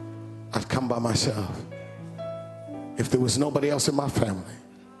 I'd come by myself. If there was nobody else in my family,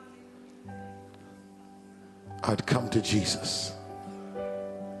 I'd come to Jesus.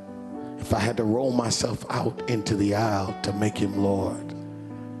 If I had to roll myself out into the aisle to make him Lord,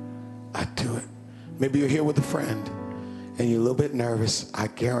 I'd do it. Maybe you're here with a friend and you're a little bit nervous. I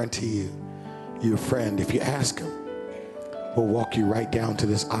guarantee you, your friend, if you ask him, will walk you right down to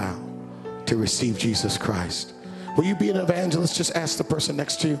this aisle to receive Jesus Christ. Will you be an evangelist? Just ask the person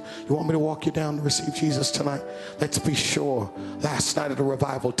next to you, you want me to walk you down to receive Jesus tonight? Let's be sure. Last night at a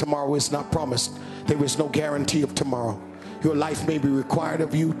revival, tomorrow is not promised. There is no guarantee of tomorrow. Your life may be required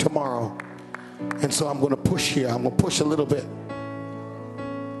of you tomorrow. And so I'm going to push here. I'm going to push a little bit.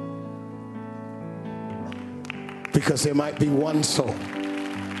 Because there might be one soul.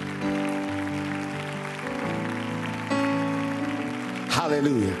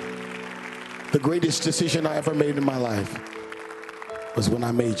 Hallelujah. The greatest decision I ever made in my life was when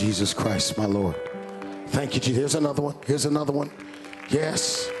I made Jesus Christ my Lord. Thank you, Jesus. Here's another one. Here's another one.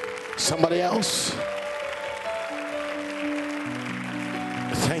 Yes. Somebody else.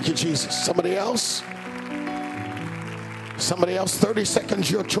 Thank you, Jesus. Somebody else. Somebody else. 30 seconds,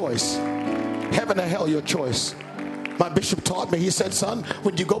 your choice. Heaven or hell, your choice. My bishop taught me, he said, son,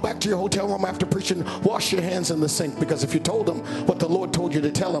 when you go back to your hotel room after preaching, wash your hands in the sink, because if you told him what the Lord told you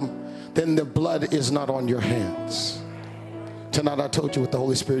to tell him, then the blood is not on your hands. Tonight I told you what the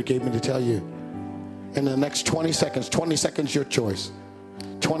Holy Spirit gave me to tell you. In the next 20 seconds, your choice.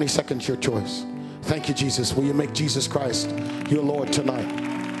 20 seconds, your choice. Thank you, Jesus. Will you make Jesus Christ your Lord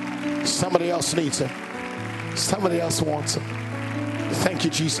tonight? Somebody else needs him. Somebody else wants him. Thank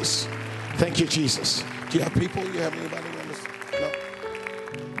you, Jesus. Thank you, Jesus. Do you have people? You have anybody? No?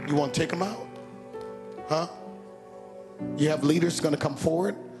 You want to take them out? Huh? You have leaders going to come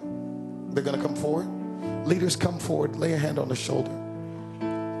forward? They're going to come forward? Leaders, come forward. Lay a hand on the shoulder.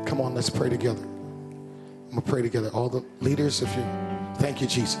 Come on, let's pray together. I'm going to pray together. All the leaders, if you... Thank you,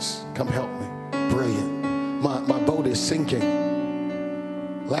 Jesus. Come help me. Brilliant. My boat is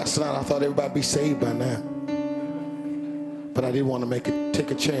sinking. Last night I thought everybody would be saved by now. But I didn't want to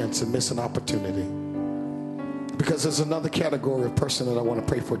take a chance and miss an opportunity. Because there's another category of person that I want to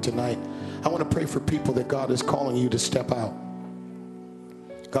pray for tonight. I want to pray for people that God is calling you to step out.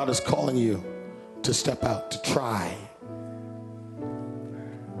 God is calling you to step out, to try.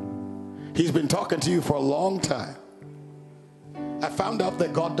 He's been talking to you for a long time. I found out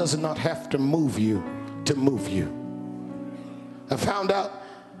that God does not have to move you to move you. I found out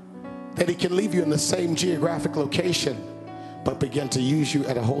that he can leave you in the same geographic location, but begin to use you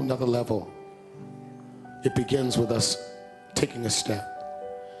at a whole nother level. It begins with us taking a step.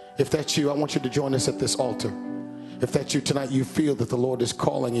 If that's you, I want you to join us at this altar. If that's you tonight, you feel that the Lord is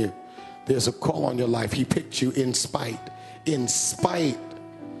calling you. There's a call on your life. He picked you in spite. In spite.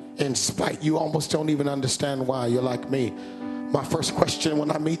 In spite. You almost don't even understand why. You're like me. My first question when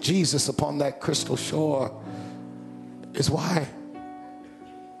I meet Jesus upon that crystal shore is why?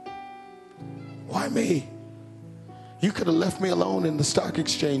 Why me? You could have left me alone in the stock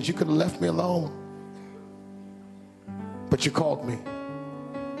exchange. You could have left me alone. But you called me.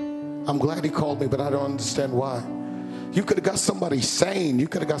 I'm glad he called me, but I don't understand why. You could have got somebody sane. You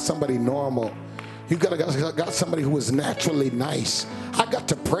could have got somebody normal. You could have got somebody who was naturally nice. I got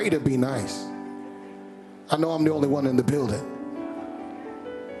to pray to be nice. I know I'm the only one in the building.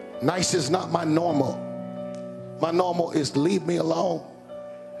 Nice is not my normal. My normal is to leave me alone.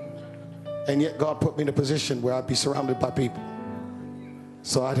 And yet God put me in a position where I'd be surrounded by people.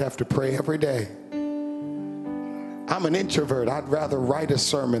 So I'd have to pray every day. I'm an introvert. I'd rather write a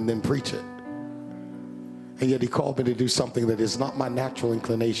sermon than preach it. And yet he called me to do something that is not my natural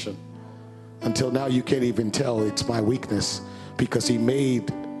inclination. Until now you can't even tell it's my weakness, because he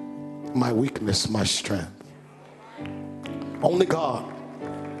made my weakness my strength. Only God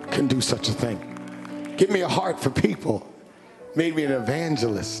can do such a thing. Give me a heart for people. Made me an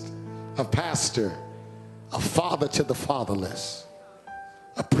evangelist, a pastor, a father to the fatherless,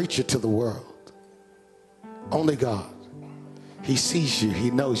 a preacher to the world. Only God. He sees you. He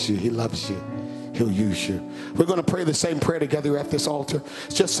knows you. He loves you. He'll use you. We're going to pray the same prayer together at this altar.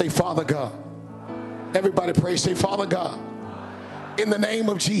 Just say, Father God. Everybody pray. Say, Father God, in the name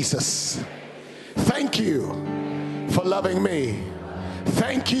of Jesus, thank you for loving me.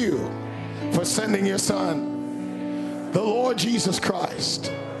 Thank you for sending your son, the Lord Jesus Christ,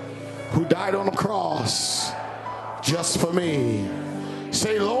 who died on the cross just for me.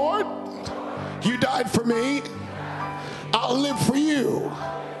 Say, Lord, you died for me. I'll live for you.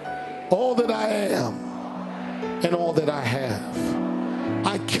 All that I am and all that I have,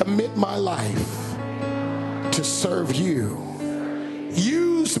 I commit my life to serve you.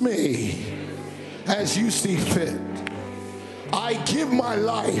 Use me as you see fit. I give my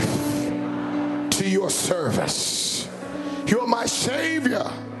life to your service. You're my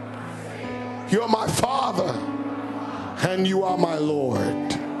Savior. You're my Father. And you are my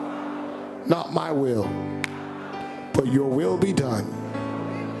Lord. Not my will, but your will be done.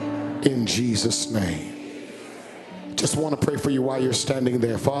 In Jesus' name. Just want to pray for you while you're standing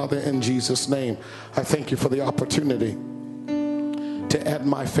there. Father, in Jesus' name, I thank you for the opportunity to add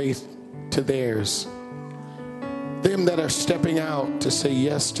my faith to theirs. Them that are stepping out to say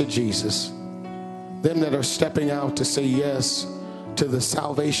yes to Jesus. Them that are stepping out to say yes to the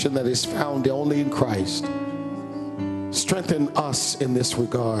salvation that is found only in Christ. Strengthen us in this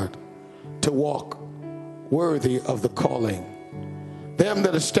regard to walk worthy of the calling. Them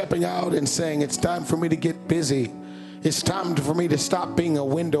that are stepping out and saying, it's time for me to get busy. It's time for me to stop being a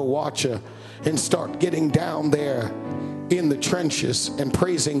window watcher and start getting down there in the trenches and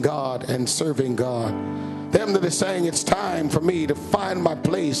praising God and serving God. Them that are saying, it's time for me to find my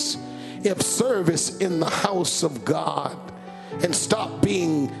place of service in the house of God and stop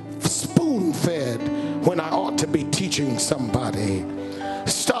being spoon-fed when I ought to be teaching somebody.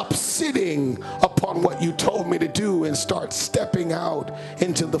 Stop sitting upon what you told me to do and start stepping out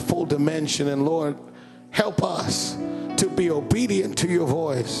into the full dimension. And Lord, help us to be obedient to your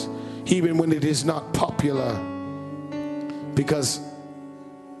voice, even when it is not popular, because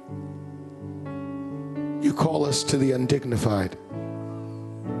you call us to the undignified,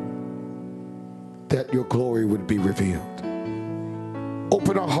 that your glory would be revealed.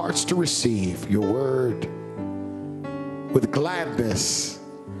 Open our hearts to receive your word with gladness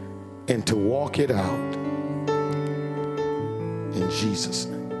and to walk it out. In Jesus'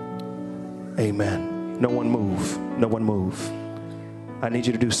 name. Amen. No one move. No one move. I need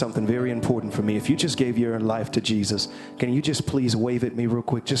you to do something very important for me. If you just gave your life to Jesus, can you just please wave at me real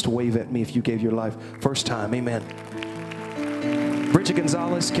quick? Just wave at me if you gave your life. First time. Amen. Bridget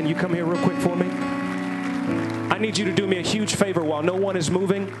Gonzalez, can you come here real quick for me? I need you to do me a huge favor while no one is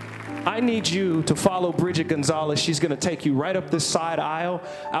moving. I need you to follow Bridget Gonzalez. She's going to take you right up this side aisle,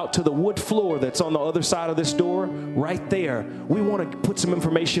 out to the wood floor that's on the other side of this door, right there. We want to put some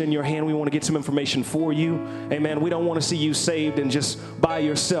information in your hand. We want to get some information for you. Amen. We don't want to see you saved and just by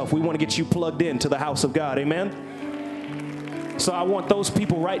yourself. We want to get you plugged into the house of God. Amen. So I want those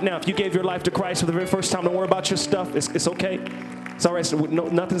people right now, if you gave your life to Christ for the very first time, don't worry about your stuff. It's okay. It's all right. So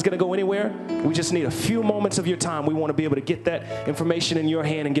nothing's going to go anywhere. We just need a few moments of your time. We want to be able to get that information in your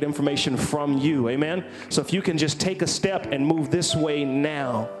hand and get information from you. Amen. So if you can just take a step and move this way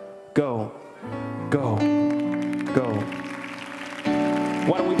now. Go. Go. Go.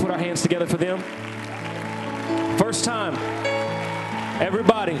 Why don't we put our hands together for them? First time.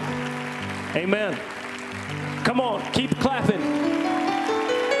 Everybody. Amen. Come on. Keep clapping.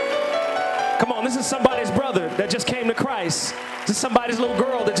 Come on. This is somebody's brother that just came to Christ. This is somebody's little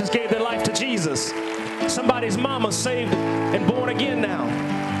girl that just gave their life to Jesus. Somebody's mama saved and born again now.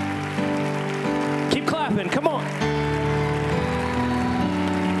 Keep clapping. Come on.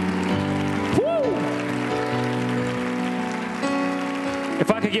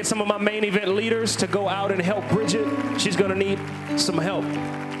 If I could get some of my main event leaders to go out and help Bridget, she's going to need some help.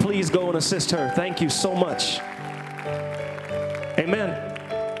 Please go and assist her. Thank you so much. Amen.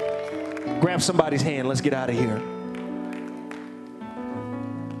 Grab somebody's hand. Let's get out of here.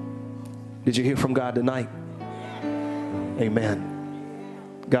 Did you hear from God tonight?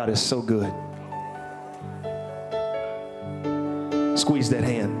 Amen. God is so good. Squeeze that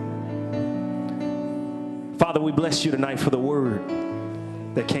hand. Father, we bless you tonight for the word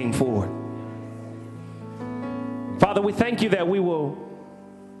that came forward. Father, we thank you that we will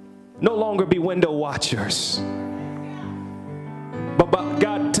no longer be window watchers. But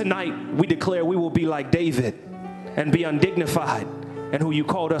God, tonight we declare we will be like David and be undignified and who you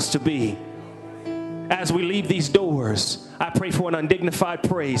called us to be. As we leave these doors, I pray for an undignified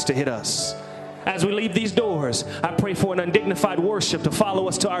praise to hit us. As we leave these doors, I pray for an undignified worship to follow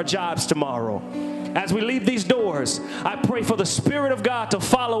us to our jobs tomorrow. As we leave these doors, I pray for the Spirit of God to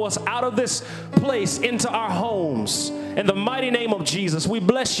follow us out of this place into our homes. In the mighty name of Jesus, we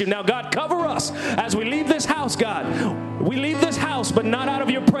bless you. Now, God, cover us as we leave this house, God. We leave this house, but not out of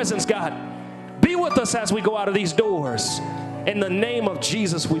your presence, God. Be with us as we go out of these doors. In the name of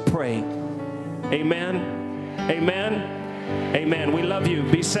Jesus, we pray. Amen. Amen. Amen. We love you.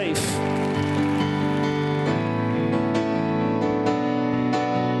 Be safe.